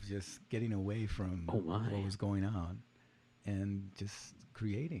 cockpit of just getting away from what was going on and just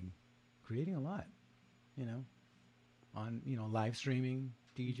creating a lot, on, live streaming,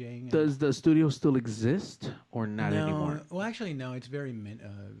 DJing. Does the studio still exist or not anymore? Well, actually, no, it's very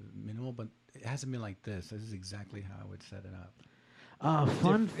minimal, but it hasn't been like this. This is exactly how I would set it up.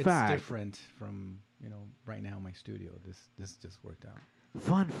 Fun fact. It's different from, right now my studio. This just worked out.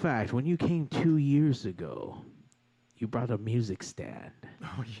 Fun fact, when you came 2 years ago, you brought a music stand.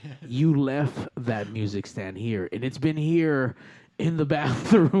 Oh, yeah. You left that music stand here, and it's been here in the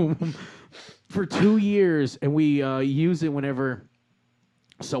bathroom for 2 years, and we use it whenever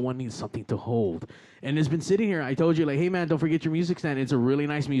someone needs something to hold. And it's been sitting here. I told you, hey, man, don't forget your music stand. It's a really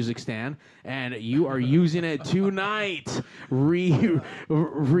nice music stand, and you are using it tonight. Reunited,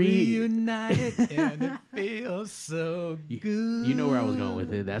 and it feels so good. You know where I was going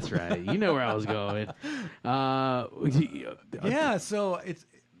with it. That's right. You know where I was going. Yeah, so it's,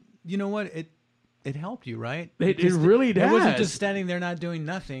 you know what? It helped you, right? It really does. It wasn't just standing there not doing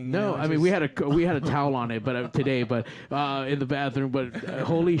nothing. No, I mean we had a towel on it, but today, but in the bathroom. But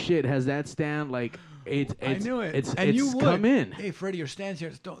holy shit, has that stand I knew it. It's come in. Hey, Freddy, your stand's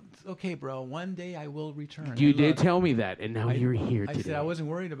here. Okay, bro. One day I will return. You did tell me that, and now you're here today. I said I wasn't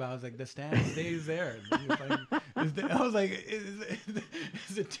worried about it. I was like, the stand stays there. I was like,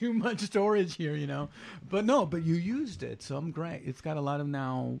 is it too much storage here? But no, but you used it, so I'm great. It's got a lot of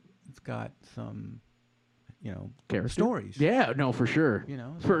now. It's got some, stories. Yeah, no, for sure.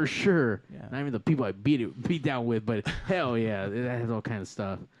 For sure. Yeah. Not even the people I beat down with, but hell yeah, it has all kinds of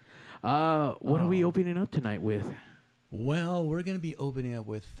stuff. What are we opening up tonight with? Well, we're going to be opening up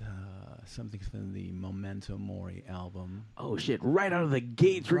with something from the Memento Mori album. Oh, shit. Right out of the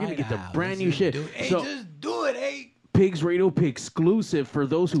gates, we're going to get the brand new shit. Just do it, hey. Pigs Radio Pig exclusive for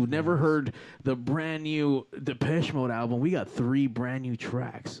those who've never heard the brand new Depeche Mode album. We got 3 brand new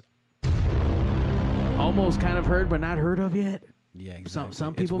tracks. Almost kind of heard, but not heard of yet. Yeah, exactly.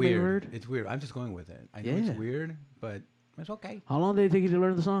 Some people may have heard. It's weird. I'm just going with it. I know it's weird, but it's okay. How long did it take you to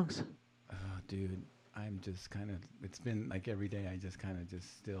learn the songs? Dude, I'm just kind of, it's been like every day I just kind of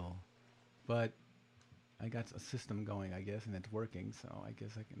just still, but I got a system going, I guess, and it's working, so I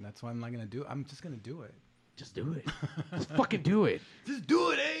guess that's what I'm not going to do. I'm just going to do it. Just do it. Just fucking do it. Just do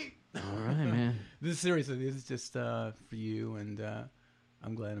it, eh? All right, man. This is seriously, this is just for you, and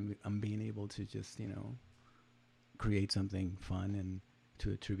I'm glad I'm being able to just, create something fun and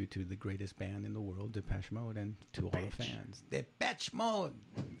to attribute to the greatest band in the world, Depeche Mode, and to all the fans. Depeche Mode!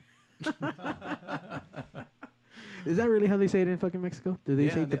 Is that really how they say it in fucking Mexico? Do they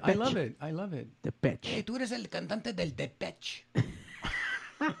say Depeche? I love it. Depeche. Hey, tú eres el cantante del Depeche.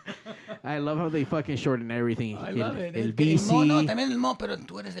 I love how they fucking shorten everything. I love it. El bici. No, también el mo, pero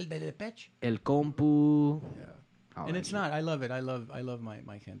tú eres el de Depeche. El compu. Yeah. And it's not. I love it. I love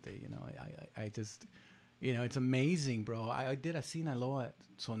my gente. I just, it's amazing, bro. I did a Sinaloa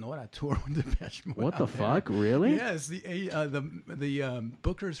Sonora tour with Depeche Mode. What the fuck? Really? Yes. The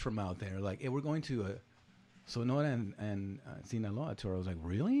bookers from out there, like, hey, we're going to Sonora and Sinaloa tour. I was like,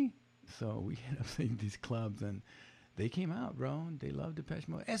 really? So we hit up these clubs, and they came out, bro. They love Depeche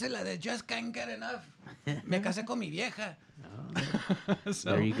Mode. Esa es la de Just Can't Get Enough. Me casé con mi vieja.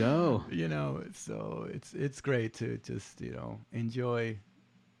 So, there you go. You know, so it's great to just, you know, enjoy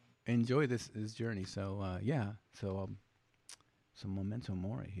this journey. So some memento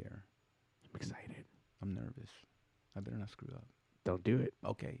mori here. I'm excited. I'm nervous. I better not screw up. Don't do it.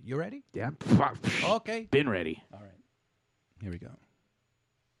 Okay, you ready? Yeah. Okay. Been ready. All right. Here we go.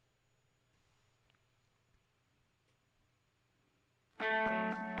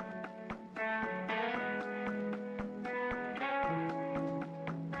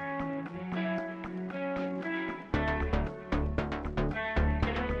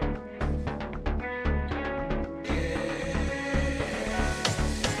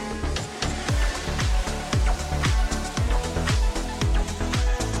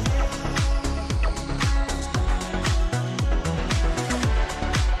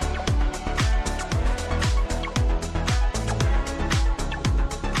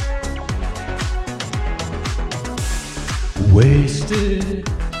 Wasted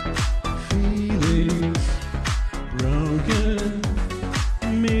feelings, broken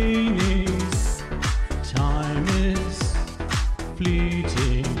meanings. Time is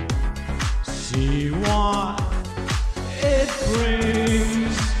fleeting. See what it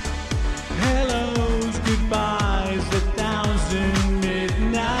brings. Hellos, goodbyes, 1,000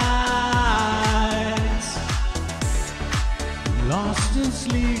 midnights. Lost in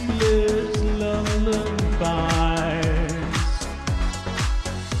sleepless lullabies.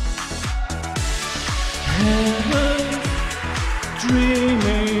 Heaven,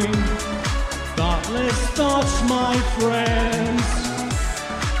 dreaming, thoughtless thoughts, my friends.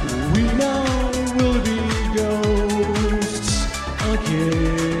 We know we'll be ghosts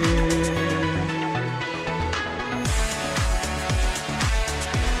again.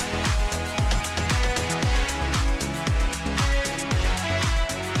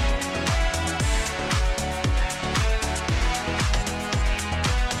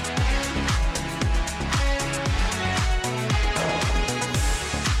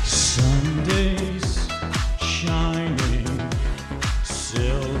 Sundays shining,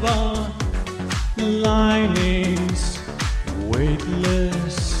 silver linings,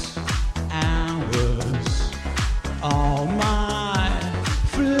 weightless hours, all my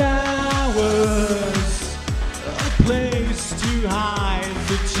flowers, a place to hide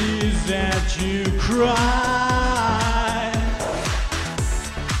the tears that you cry.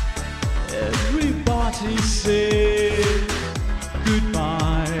 Everybody said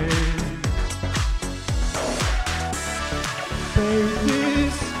goodbye. Faith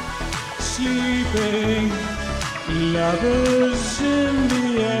is sleeping, lovers in the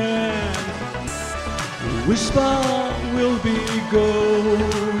end. Whisper will be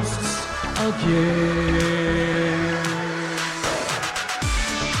ghosts again.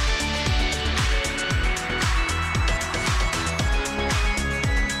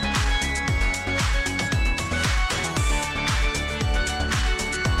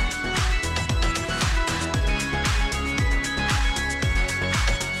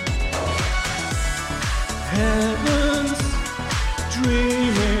 Heavens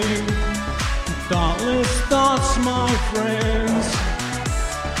dreaming, thoughtless thoughts, my friends.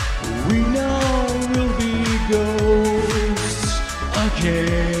 We know we'll be ghosts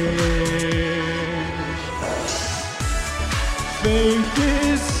again. Faith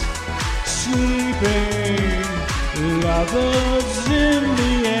is sleeping, lovers in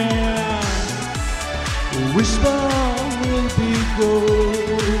the air. Whisper will be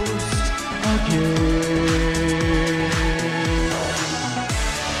ghosts again.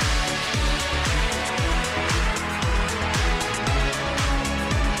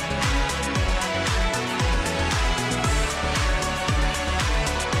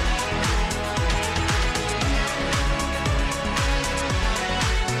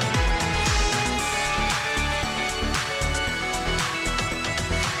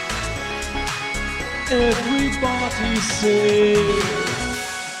 Everybody say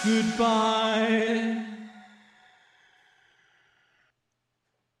goodbye.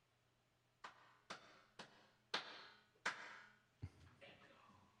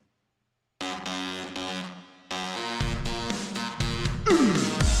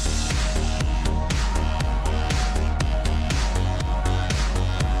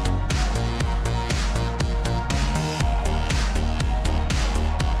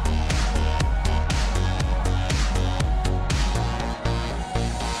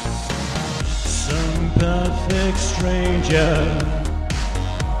 Perfect stranger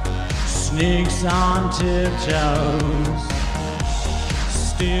sneaks on tiptoes,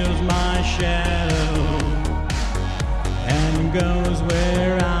 steals my shadow, goes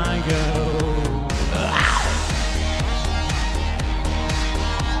where I go.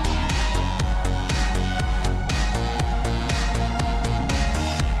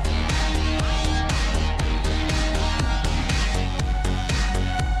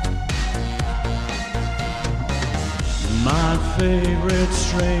 My favorite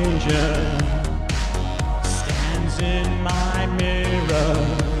stranger stands in my mirror,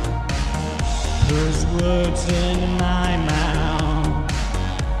 puts words in my mouth,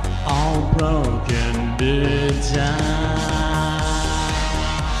 all broken bitter.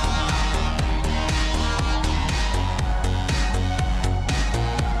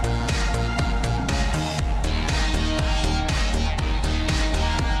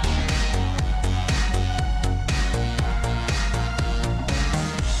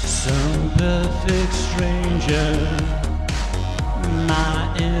 Some perfect stranger, my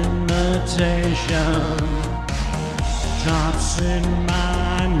imitation, drops in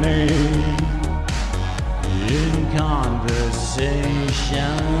my name in conversation.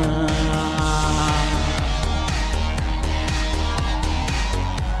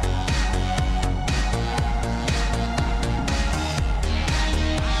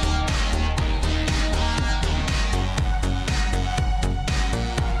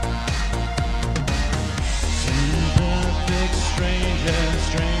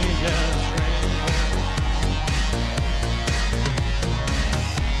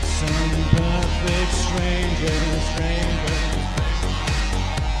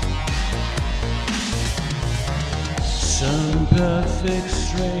 Some perfect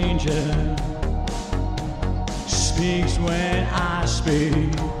stranger speaks when I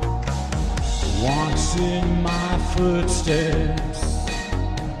speak, walks in my footsteps,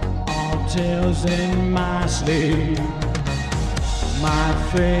 all tales in my sleep. My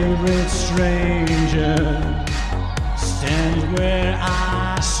favorite stranger stands where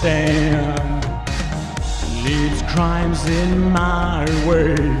I stand, leaves crimes in my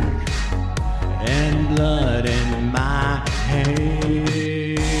wake and blood in my hand.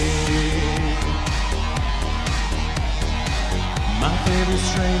 My favorite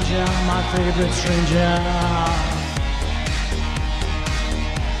stranger, my favorite stranger.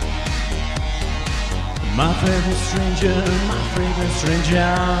 My favorite stranger, my favorite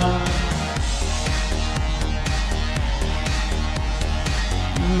stranger.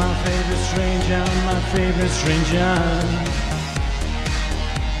 My favorite stranger, my favorite stranger.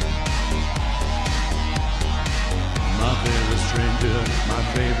 My favorite stranger, my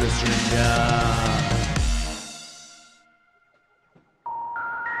favorite stranger.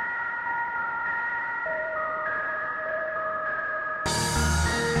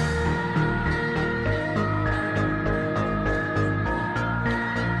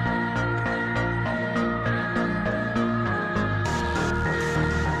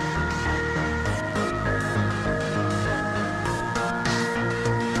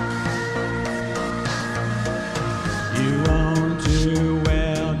 You won't do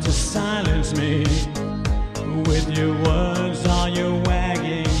well to silence me with your words or your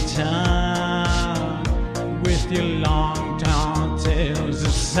wagging tongue, with your long tall tales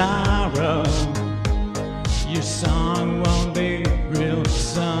of sorrow. Your song won't be real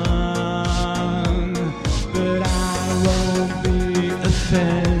sung, but I won't be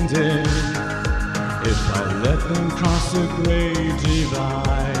offended if I let them cross the great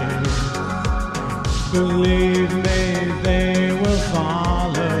divide. Believe me, they will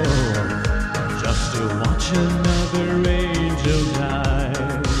follow, just to watch another angel die.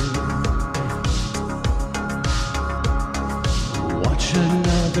 Watch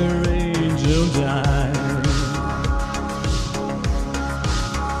another angel die.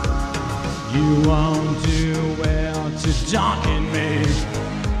 You won't do well to darken me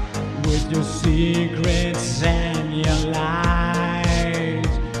with your secrets and your lies,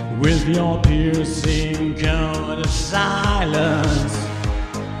 with your piercing code of silence.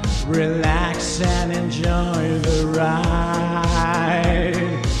 Relax and enjoy the ride.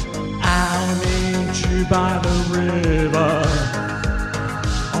 I'll meet you by the river,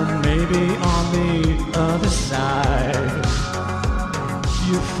 or maybe on the other side.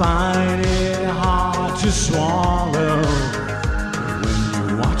 You find it hard to swallow when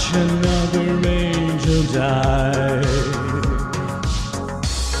you watch another angel die.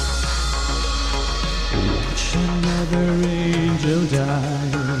 Watch another angel die.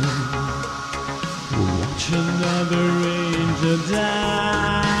 Watch another angel die.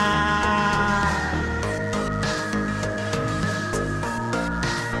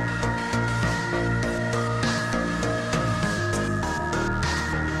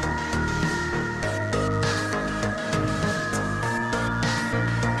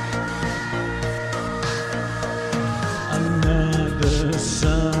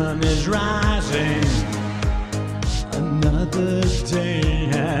 sun is rising. Another day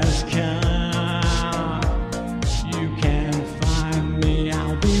has come. You can't find me,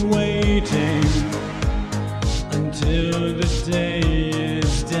 I'll be waiting until the day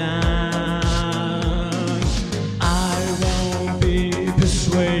is done. I won't be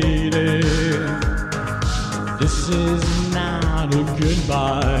persuaded. This is not a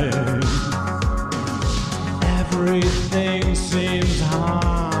goodbye. Everything seems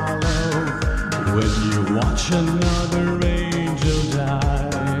hollow when you watch another angel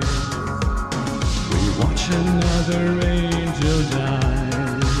die. We watch another angel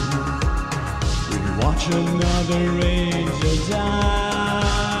die. We watch another angel die.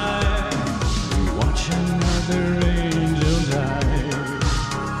 We watch another angel die.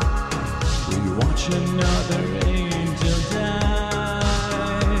 We watch another angel die.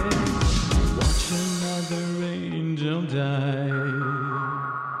 We watch another angel die.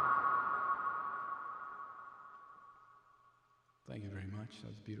 Thank you very much. That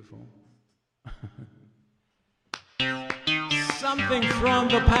was beautiful. Something from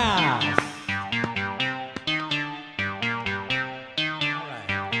the past.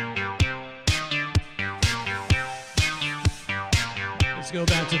 Let's go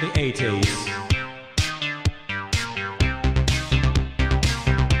back to the 80s.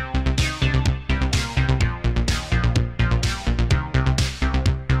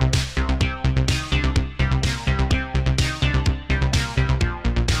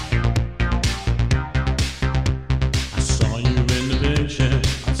 I saw you in the picture.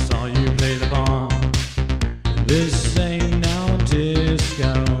 I saw you play the bar. This ain't no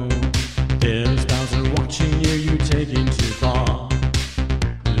disco. There's thousands watching you. You taking too far.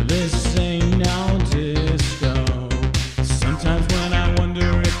 This ain't no disco. Sometimes when I wonder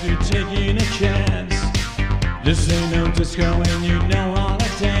if you're taking a chance. This ain't no disco and you know how to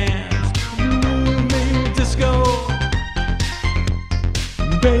dance. Move me, disco.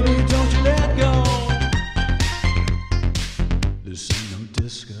 Baby, don't you let go. This ain't no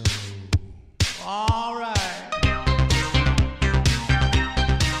disco. All right.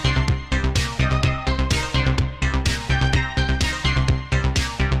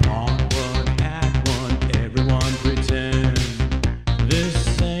 On one, act one, everyone pretend. This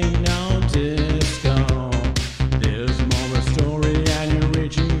ain't no disco. There's more a story and you're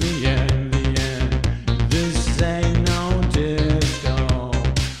reaching the end, the end. This ain't no disco.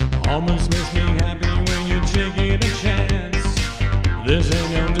 Almost makes me happy when you're taking a chance. This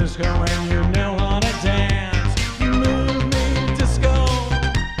ain't no disco and you know how to dance. Move me, disco.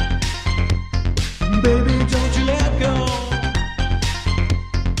 Baby, don't you let go.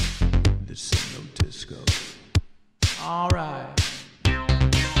 This ain't no disco. All right.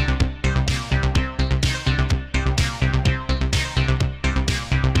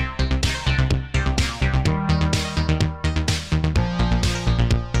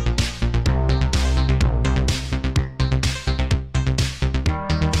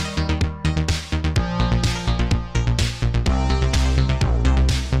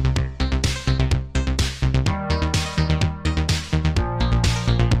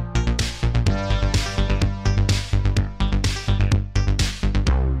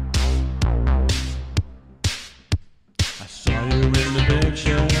 I saw you in the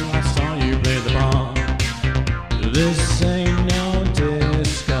picture, I saw you play the bar. This ain't no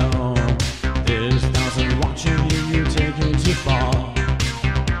disco. There's thousands watching you, you take it too far.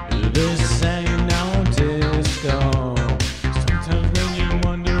 This ain't no disco. Sometimes when you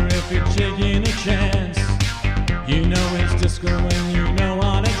wonder if you're taking a chance, you know it's disco and you know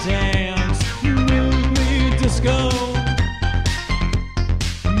how to dance. Move me, disco.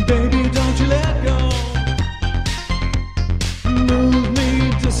 Baby, don't you let go. Move me,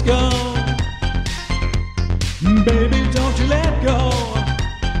 disco. Baby, don't you let go.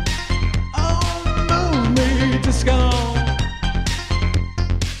 Oh, move me, disco.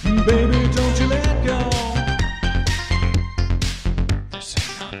 Baby, don't you let go. This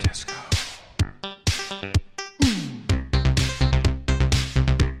ain't no disco.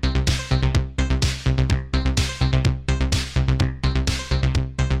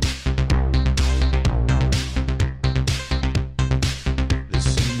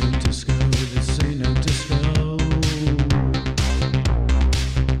 This ain't no disco. This ain't no disco.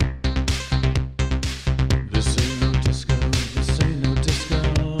 This ain't no disco. This ain't no disco.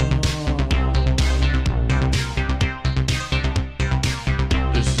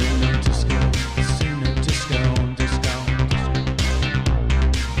 This ain't no disco.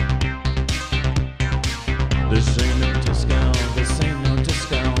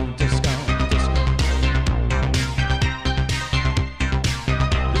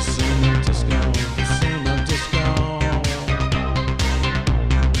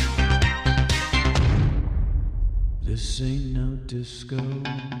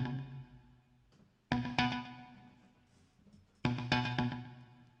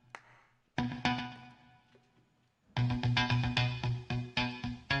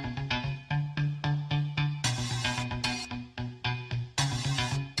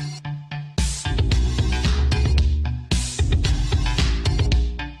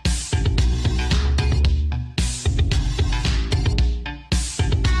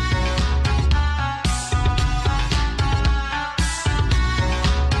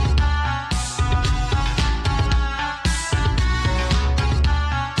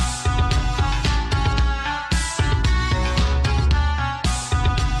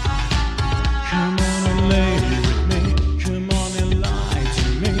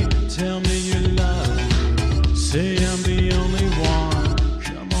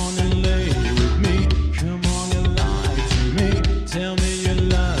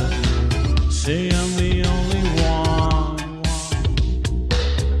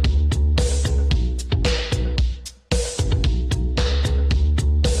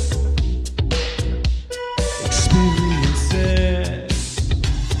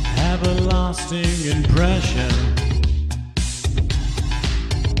 expression,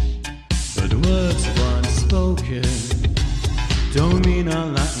 but words once spoken don't mean a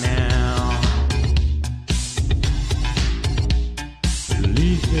lot now.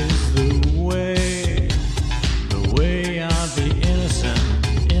 Belief is the way of the innocent.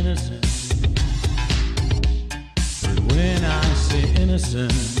 But when I say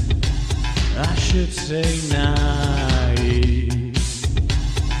innocent, I should say naive.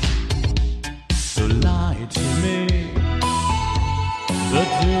 So lie to me, but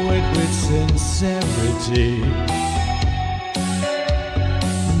do it with sincerity.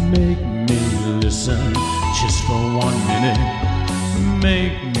 Make me listen just for 1 minute.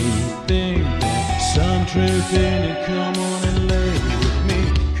 Make me think there's some truth in it. Come on and lay with me.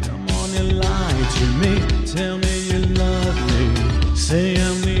 Come on and lie to me. Tell me you love me. Say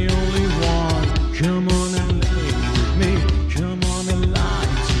I'm the only one. Come on and lay with me. Come on and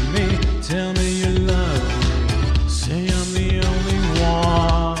lie to me. Tell me you love me. Say I'm the only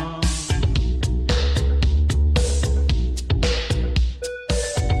one.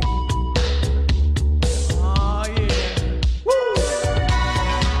 Oh yeah. Woo!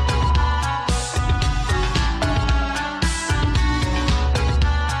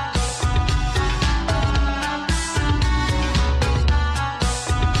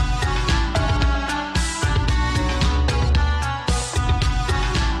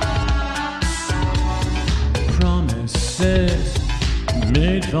 Promises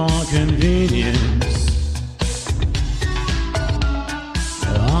made for convenience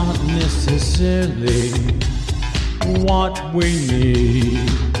aren't necessarily what we need.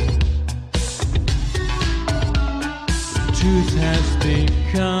 Truth has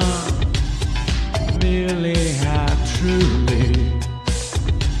become merely half truly.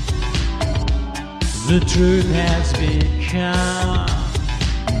 The truth has become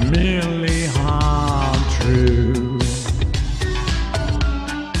merely half true.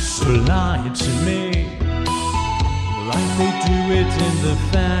 So lie to me like they do it in the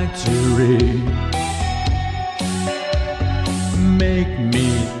factory. Make me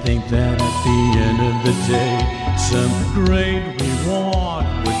think that at the end of the day some great reward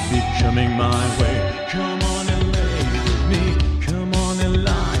would be coming my way. Come on and lay with me. Come on and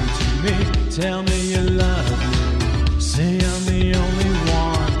lie to me. Tell me you love me. Say I'm the only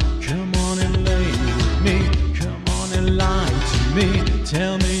one. Come on and lay with me. Come on and lie to me.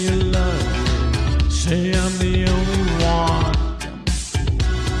 Tell me you love me. Say I'm the only one.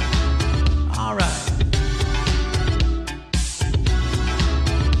 All right.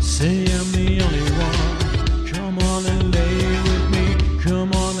 Say I'm the only one. Come on and lay with me.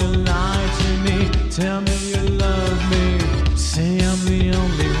 Come on and lie to me. Tell me you love me. Say I'm the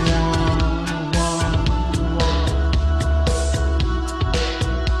only one.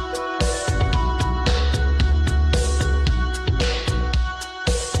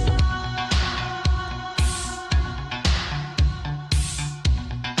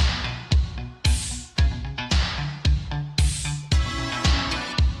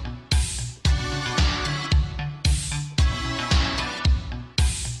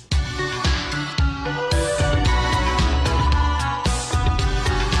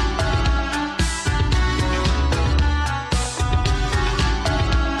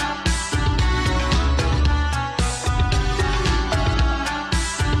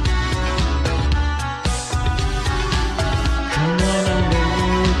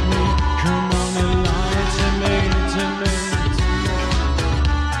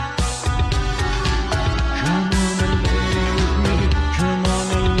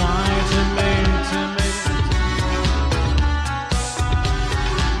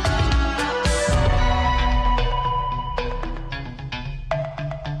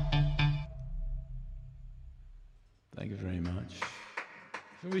 Thank you very much.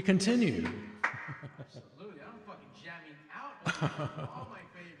 Shall we continue? Absolutely. I'm fucking jamming out. All my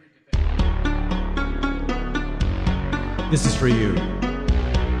favorite debates. This is for you.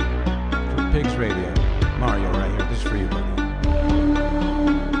 For Pigs Radio. Mario right here. This is for you, buddy.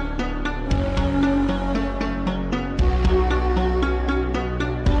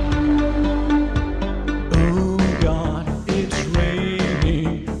 Oh God, it's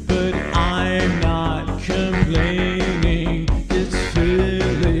raining, but I'm not complaining. It's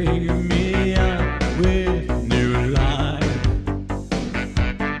filling me up with new life.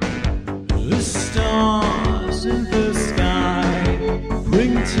 The stars in the sky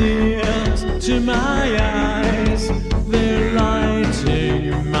bring tears to my eyes. They're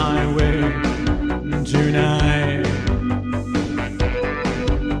lighting my way tonight.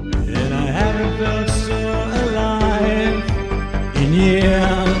 And I haven't felt so alive in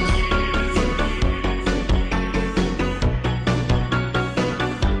years.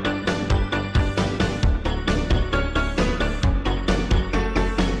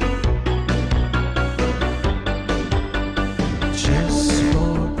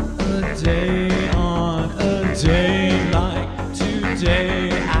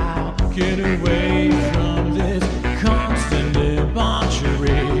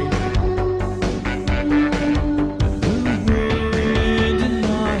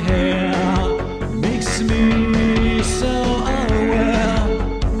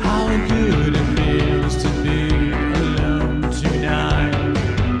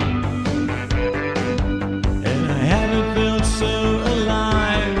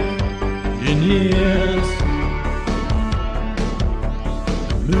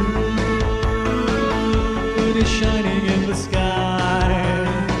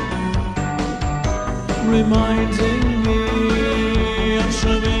 reminding me of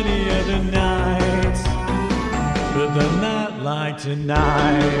so many other nights, but they're not like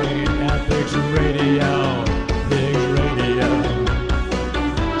tonight at Pigs Radio, Pigs Radio.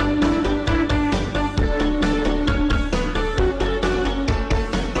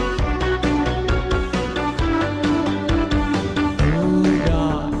 Oh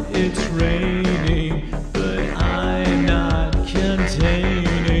God, it's raining, but I'm not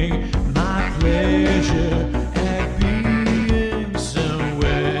containing my pleasure at being so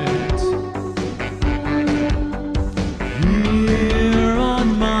wet. Here on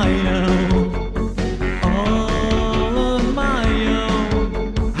my own, all on my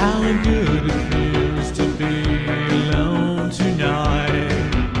own, how good it feels to be alone tonight.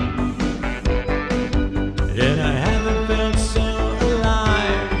 And I haven't felt so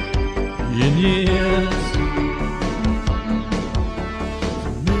alive in years.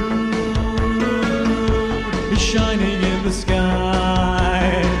 The moon is shining in the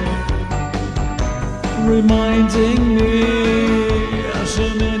sky, reminding me of so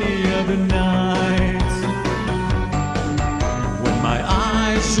many other nights when my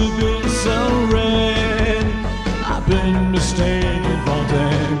eyes have been so red. I've been mistaken for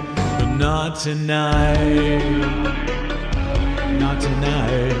dead, but not tonight. Not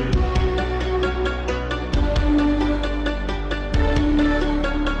tonight.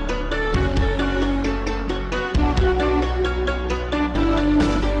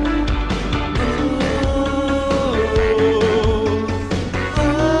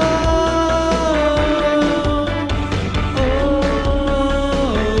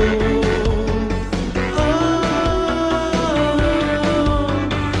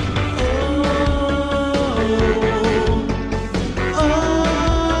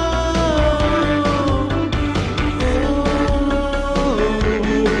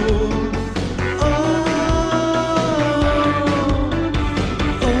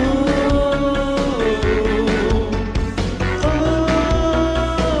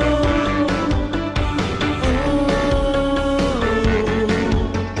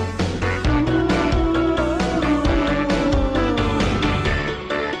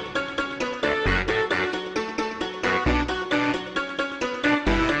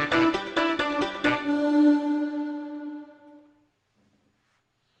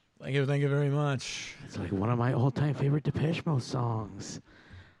 Thank you very much. It's like one of my all-time favorite Depeche Mode songs.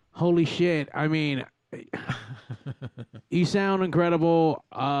 Holy shit! I mean, you sound incredible.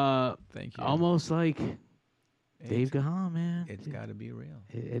 Thank you. Almost like Dave Gahan, man. It's got to be real.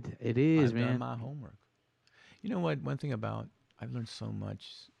 It is, I've man. done my homework. You know what? One thing about I've learned so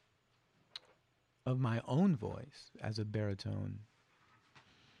much of my own voice as a baritone.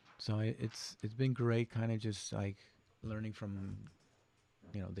 So it's been great, kind of just like learning from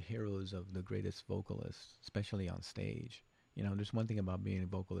the heroes of the greatest vocalists, especially on stage. There's one thing about being a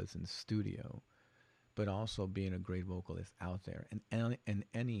vocalist in the studio, but also being a great vocalist out there and in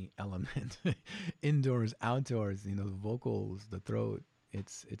any element, indoors, outdoors. The vocals, the throat.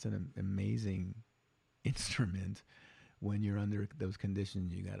 It's an amazing instrument. When you're under those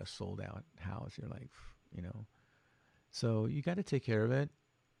conditions, you got a sold out house. You're like, so you got to take care of it.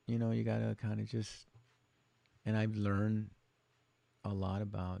 You got to kind of just. And I've learned a lot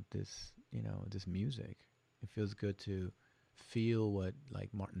about this, this music. It feels good to feel what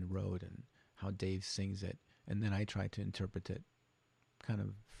like Martin wrote and how Dave sings it, and then I try to interpret it, kind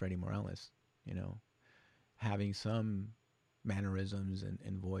of Freddy Morales, having some mannerisms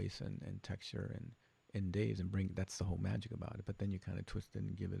and voice and texture and Dave's and that's the whole magic about it. But then you kind of twist it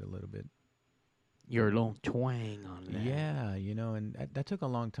and give it a little bit. Your little twang on that. Yeah, and that took a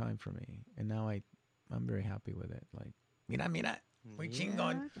long time for me, and now I'm very happy with it. Like, mira. Muy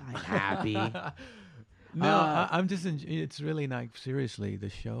chingon. I'm happy. No, I'm just. It's really like seriously. The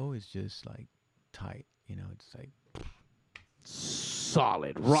show is just like tight. It's like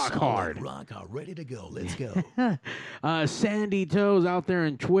solid, rock hard, ready to go. Let's go. Sandy Toes out there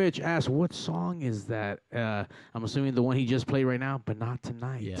in Twitch asked, "What song is that?" I'm assuming the one he just played right now, but not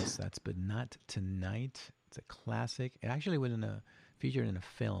tonight. Yes, that's but not tonight. It's a classic. It actually was featured in a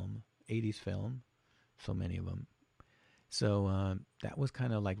film, 80s film. So many of them. So that was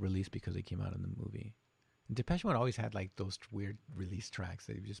kind of like released because it came out in the movie. And Depeche Mode always had like those weird release tracks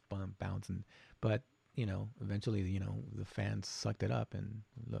that you just bounce but eventually the fans sucked it up, and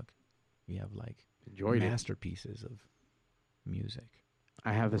look, we have like enjoyed masterpieces of music.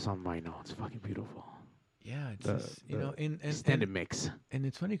 I have this on vinyl. It's fucking beautiful. Yeah, it's extended mix. And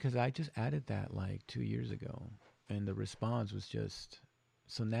it's funny because I just added that like 2 years ago, and the response was just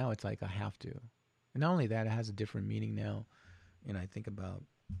so now it's like I have to. And not only that, it has a different meaning now. And I think about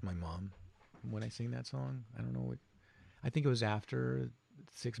my mom when I sing that song. I don't know what. I think it was after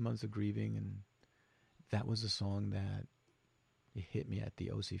 6 months of grieving, and that was the song that it hit me at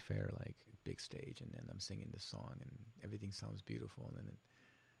the OC Fair, like big stage, and then I'm singing this song, and everything sounds beautiful, and then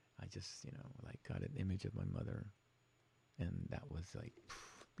I just, like got an image of my mother, and that was like,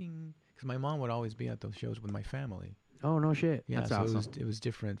 bing, because my mom would always be at those shows with my family. Oh, no shit. Yeah, That's so awesome. it was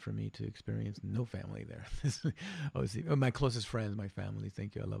different for me to experience no family there. My closest friends, my family,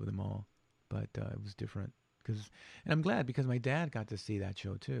 thank you, I love them all, but it was different. And I'm glad because my dad got to see that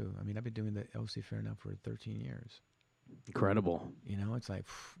show too. I mean, I've been doing the OC Fair now for 13 years. Incredible. It's like,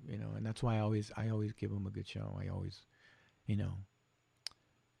 and that's why I always give them a good show. I always,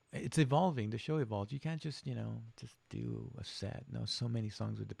 it's evolving. The show evolves. You can't just, just do a set. No, so many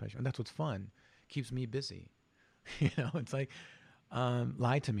songs with Depeche Mode. And that's what's fun. Keeps me busy. It's like,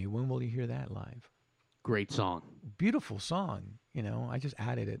 Lie to Me. When will you hear that live? Great song. Beautiful song. I just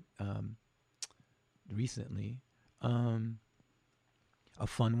added it recently. A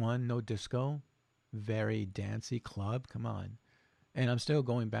fun one, no disco. Very dancey club. Come on. And I'm still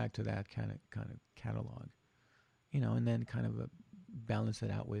going back to that kind of catalog. And then kind of balance it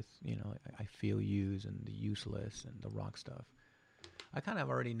out with, I Feel Used and the Useless and the rock stuff. I kind of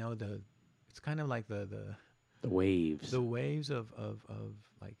already know it's kind of like the waves. The waves of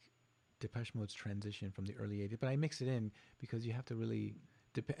like Depeche Mode's transition from the early 80s. But I mix it in because you have to really,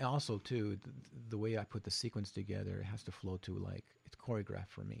 also too, the way I put the sequence together, it has to flow to like, it's choreographed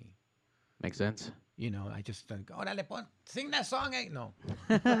for me. Makes sense. I just don't go, sing that song. No.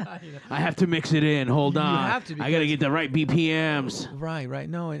 I have to mix it in. Hold on. You have to. I got to get the right BPMs. Right.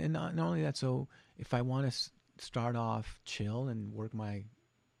 No, and not only that, so if I want to start off chill and work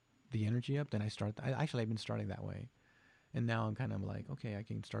the energy up, then I've been starting that way. And now I'm kind of like, okay, I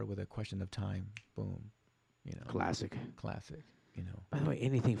can start with a question of time. Boom. Classic. By the way,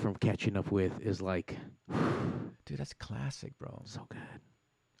 anything from Catching Up With is like... Dude, that's classic, bro. So good.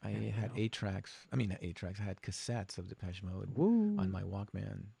 I had 8 tracks. I mean, not 8 tracks. I had cassettes of Depeche Mode on my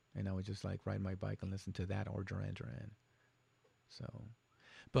Walkman. And I would just like ride my bike and listen to that or Duran Duran.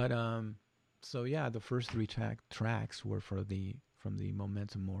 So yeah, the first 3 tracks were from the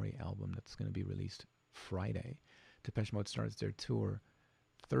Momentum Mori album that's going to be released Friday. Depeche Mode starts their tour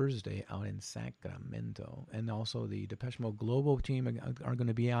Thursday out in Sacramento. And also the Depeche Mode Global team are going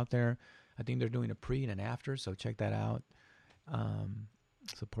to be out there. I think they're doing a pre and an after, so check that out.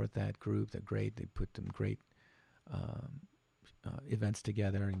 Support that group. They're great. They put some great events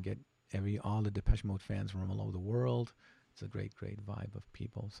together and get all the Depeche Mode fans from all over the world. It's a great vibe of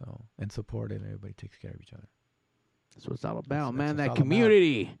people. And support it, and everybody takes care of each other. That's what it's all about, That's man. what That it's all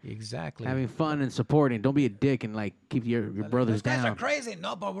community. about. Exactly. Having fun and supporting. Don't be a dick and like keep your brothers Those guys down. are crazy.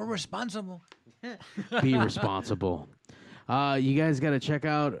 No, but we're responsible. Be responsible. You guys got to check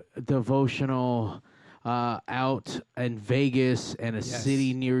out Devotional out in Vegas and a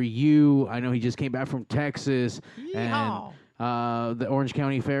city near you. I know he just came back from Texas. Yeehaw. And the Orange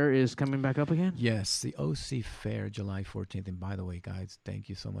County Fair is coming back up again? Yes, the OC Fair, July 14th. And by the way, guys, thank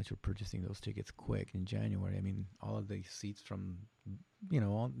you so much for purchasing those tickets quick in January. I mean, all of the seats from, they're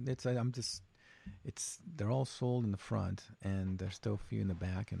all sold in the front, and there's still a few in the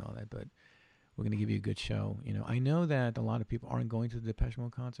back and all that, but we're going to give you a good show. I know that a lot of people aren't going to the Depeche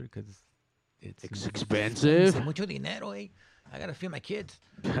Mode concert because it's expensive. Mucho dinero, eh? I got to feed my kids.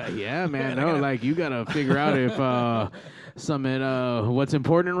 Yeah, man. No, like you got to figure out if what's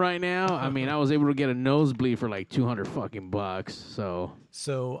important right now. I mean, I was able to get a nosebleed for like $200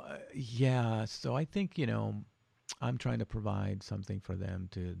 So yeah. So I think, I'm trying to provide something for them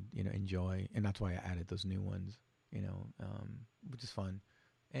to, enjoy. And that's why I added those new ones, which is fun.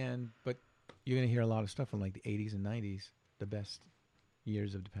 But you're going to hear a lot of stuff from like the 80s and 90s, the best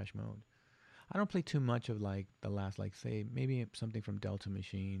years of Depeche Mode. I don't play too much of like the last, like say maybe something from Delta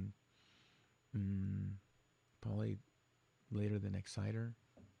Machine. Probably later than Exciter.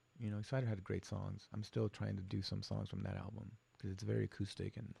 Exciter had great songs. I'm still trying to do some songs from that album because it's very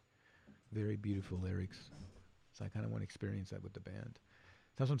acoustic and very beautiful lyrics. So I kind of want to experience that with the band.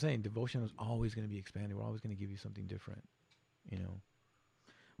 That's what I'm saying. Devotional is always going to be expanded. We're always going to give you something different,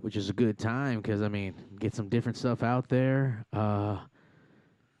 Which is a good time because, I mean, get some different stuff out there.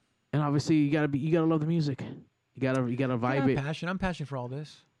 And obviously, you gotta love the music. You gotta vibe it. I'm passionate for all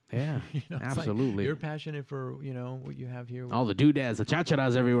this. Yeah, absolutely. Like you're passionate for what you have here. All the doodads, the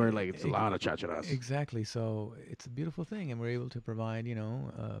chacharas everywhere. Like it's a lot of chacharas. Exactly. So it's a beautiful thing, and we're able to provide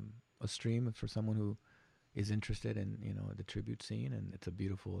a stream for someone who is interested in the tribute scene, and it's a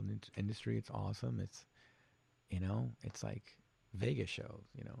beautiful industry. It's awesome. It's it's like Vegas shows.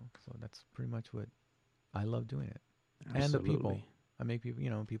 So that's pretty much what I love doing it. Absolutely. And the people. I make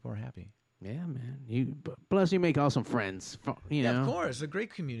people, people are happy. Yeah, man. Plus you make awesome friends. You know, of course, a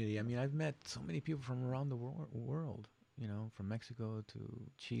great community. I mean, I've met so many people from around the world. You know, from Mexico to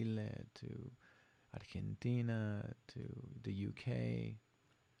Chile to Argentina to the UK.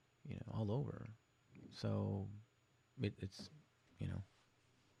 You know, all over. So it's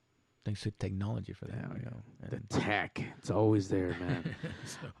thanks to technology for that. The tech, it's always there,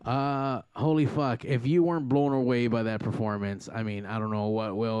 man. Holy fuck! If you weren't blown away by that performance, I mean, I don't know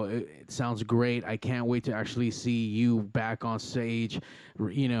what will. It sounds great. I can't wait to actually see you back on stage,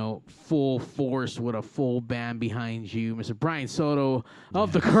 full force with a full band behind you, Mr. Brian Soto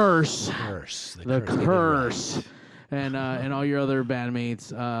of The Curse. The Curse. And all your other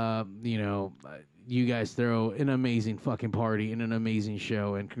bandmates, you guys throw an amazing fucking party and an amazing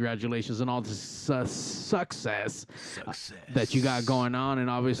show. And congratulations on all the success that you got going on. And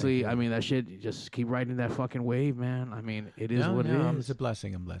obviously, I mean, that shit, just keep riding that fucking wave, man. I mean, it is what it is. It's a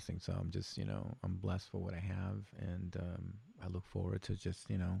blessing. So I'm just, I'm blessed for what I have. And I look forward to just,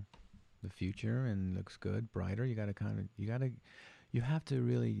 the future, and looks good, brighter. You have to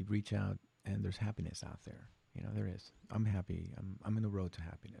really reach out, and there's happiness out there. There is. I'm happy. I'm in the road to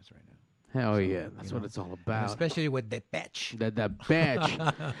happiness right now. Hell yeah. That's what it's all about. Especially with that batch. That batch.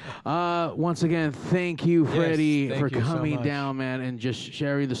 Once again, thank you, Freddy, for coming down, man, and just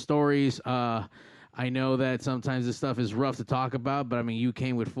sharing the stories. I know that sometimes this stuff is rough to talk about, but, I mean, you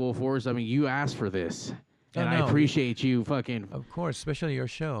came with full force. I mean, you asked for this. And I appreciate you fucking... Of course, especially your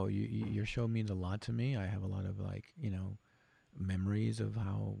show. Your show means a lot to me. I have a lot of, memories of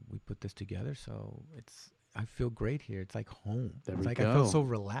how we put this together, so I feel great here. It's like home. It's like I feel so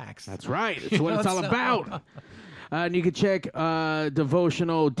relaxed. That's right. That's what it's all about. And you can check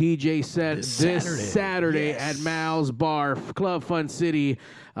Devotional DJ set this Saturday at Mal's Bar, Club Fun City.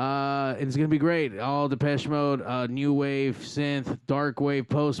 It's going to be great. All Depeche Mode, new wave, synth, dark wave,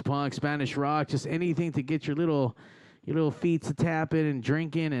 post-punk, Spanish rock, just anything to get your little feet to tapping and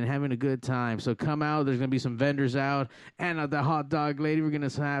drinking and having a good time. So come out. There's going to be some vendors out. And the hot dog lady, we're going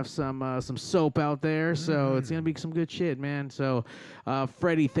to have some soap out there. So it's going to be some good shit, man. So,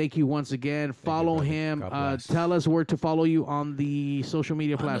 Freddy, thank you once again. Follow him. Tell us where to follow you on the social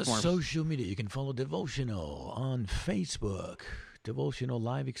media platforms. On the social media, you can follow Devotional on Facebook. Devotional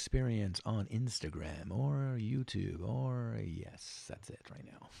Live Experience on Instagram or YouTube, or yes, that's it right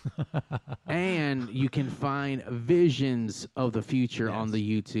now. And you can find Visions of the Future on the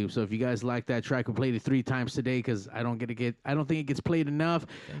YouTube. So if you guys like that track, we played it 3 times today because I don't think it gets played enough.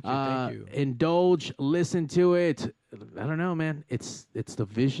 Thank you. Indulge, listen to it. I don't know, man. It's the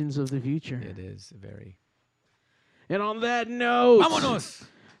Visions of the Future. It is very. And on that note, vámonos.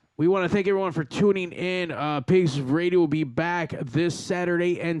 We want to thank everyone for tuning in. Pigs Radio will be back this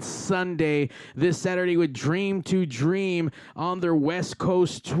Saturday and Sunday. This Saturday with Dream to Dream on their West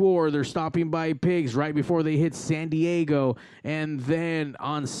Coast tour. They're stopping by Pigs right before they hit San Diego. And then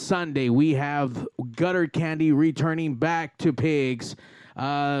on Sunday, we have Gutter Candy returning back to Pigs.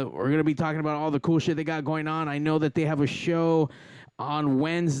 We're going to be talking about all the cool shit they got going on. I know that they have a show on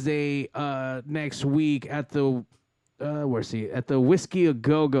Wednesday next week at the... at the Whiskey A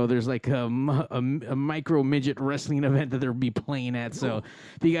Go-Go. There's like a micro midget wrestling event that they'll be playing at. So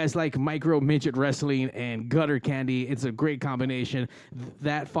if you guys like micro midget wrestling and Gutter Candy, it's a great combination.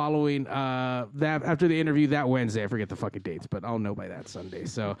 That following that after the interview that Wednesday, I forget the fucking dates, but I'll know by that Sunday.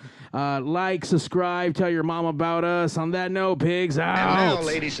 So like, subscribe, tell your mom about us. On that note, Pigs out. And now,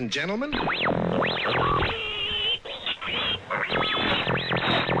 ladies and gentlemen.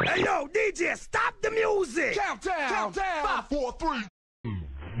 Hey, yo, DJ, stop the music! Countdown! 5, 4, 3.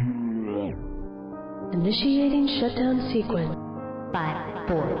 Initiating shutdown sequence. 5,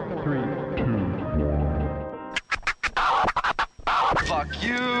 4, 3, 2, 1. Fuck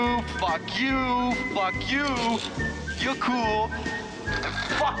you, fuck you, fuck you. You're cool.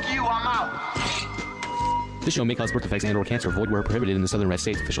 Fuck you, I'm out. This show may cause birth defects and/or cancer. Void where prohibited in the Southern United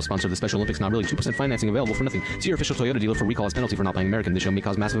States. Official sponsor of the Special Olympics. Not really. 2% financing available for nothing. See your official Toyota dealer for recall as penalty for not buying American. This show may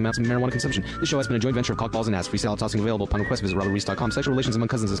cause massive amounts of marijuana consumption. This show has been a joint venture of cockballs and ass. Free salad tossing available upon request. Visit robertreese.com. Sexual relations among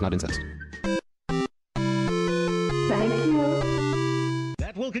cousins is not incest. Thank you.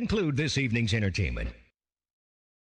 That will conclude this evening's entertainment.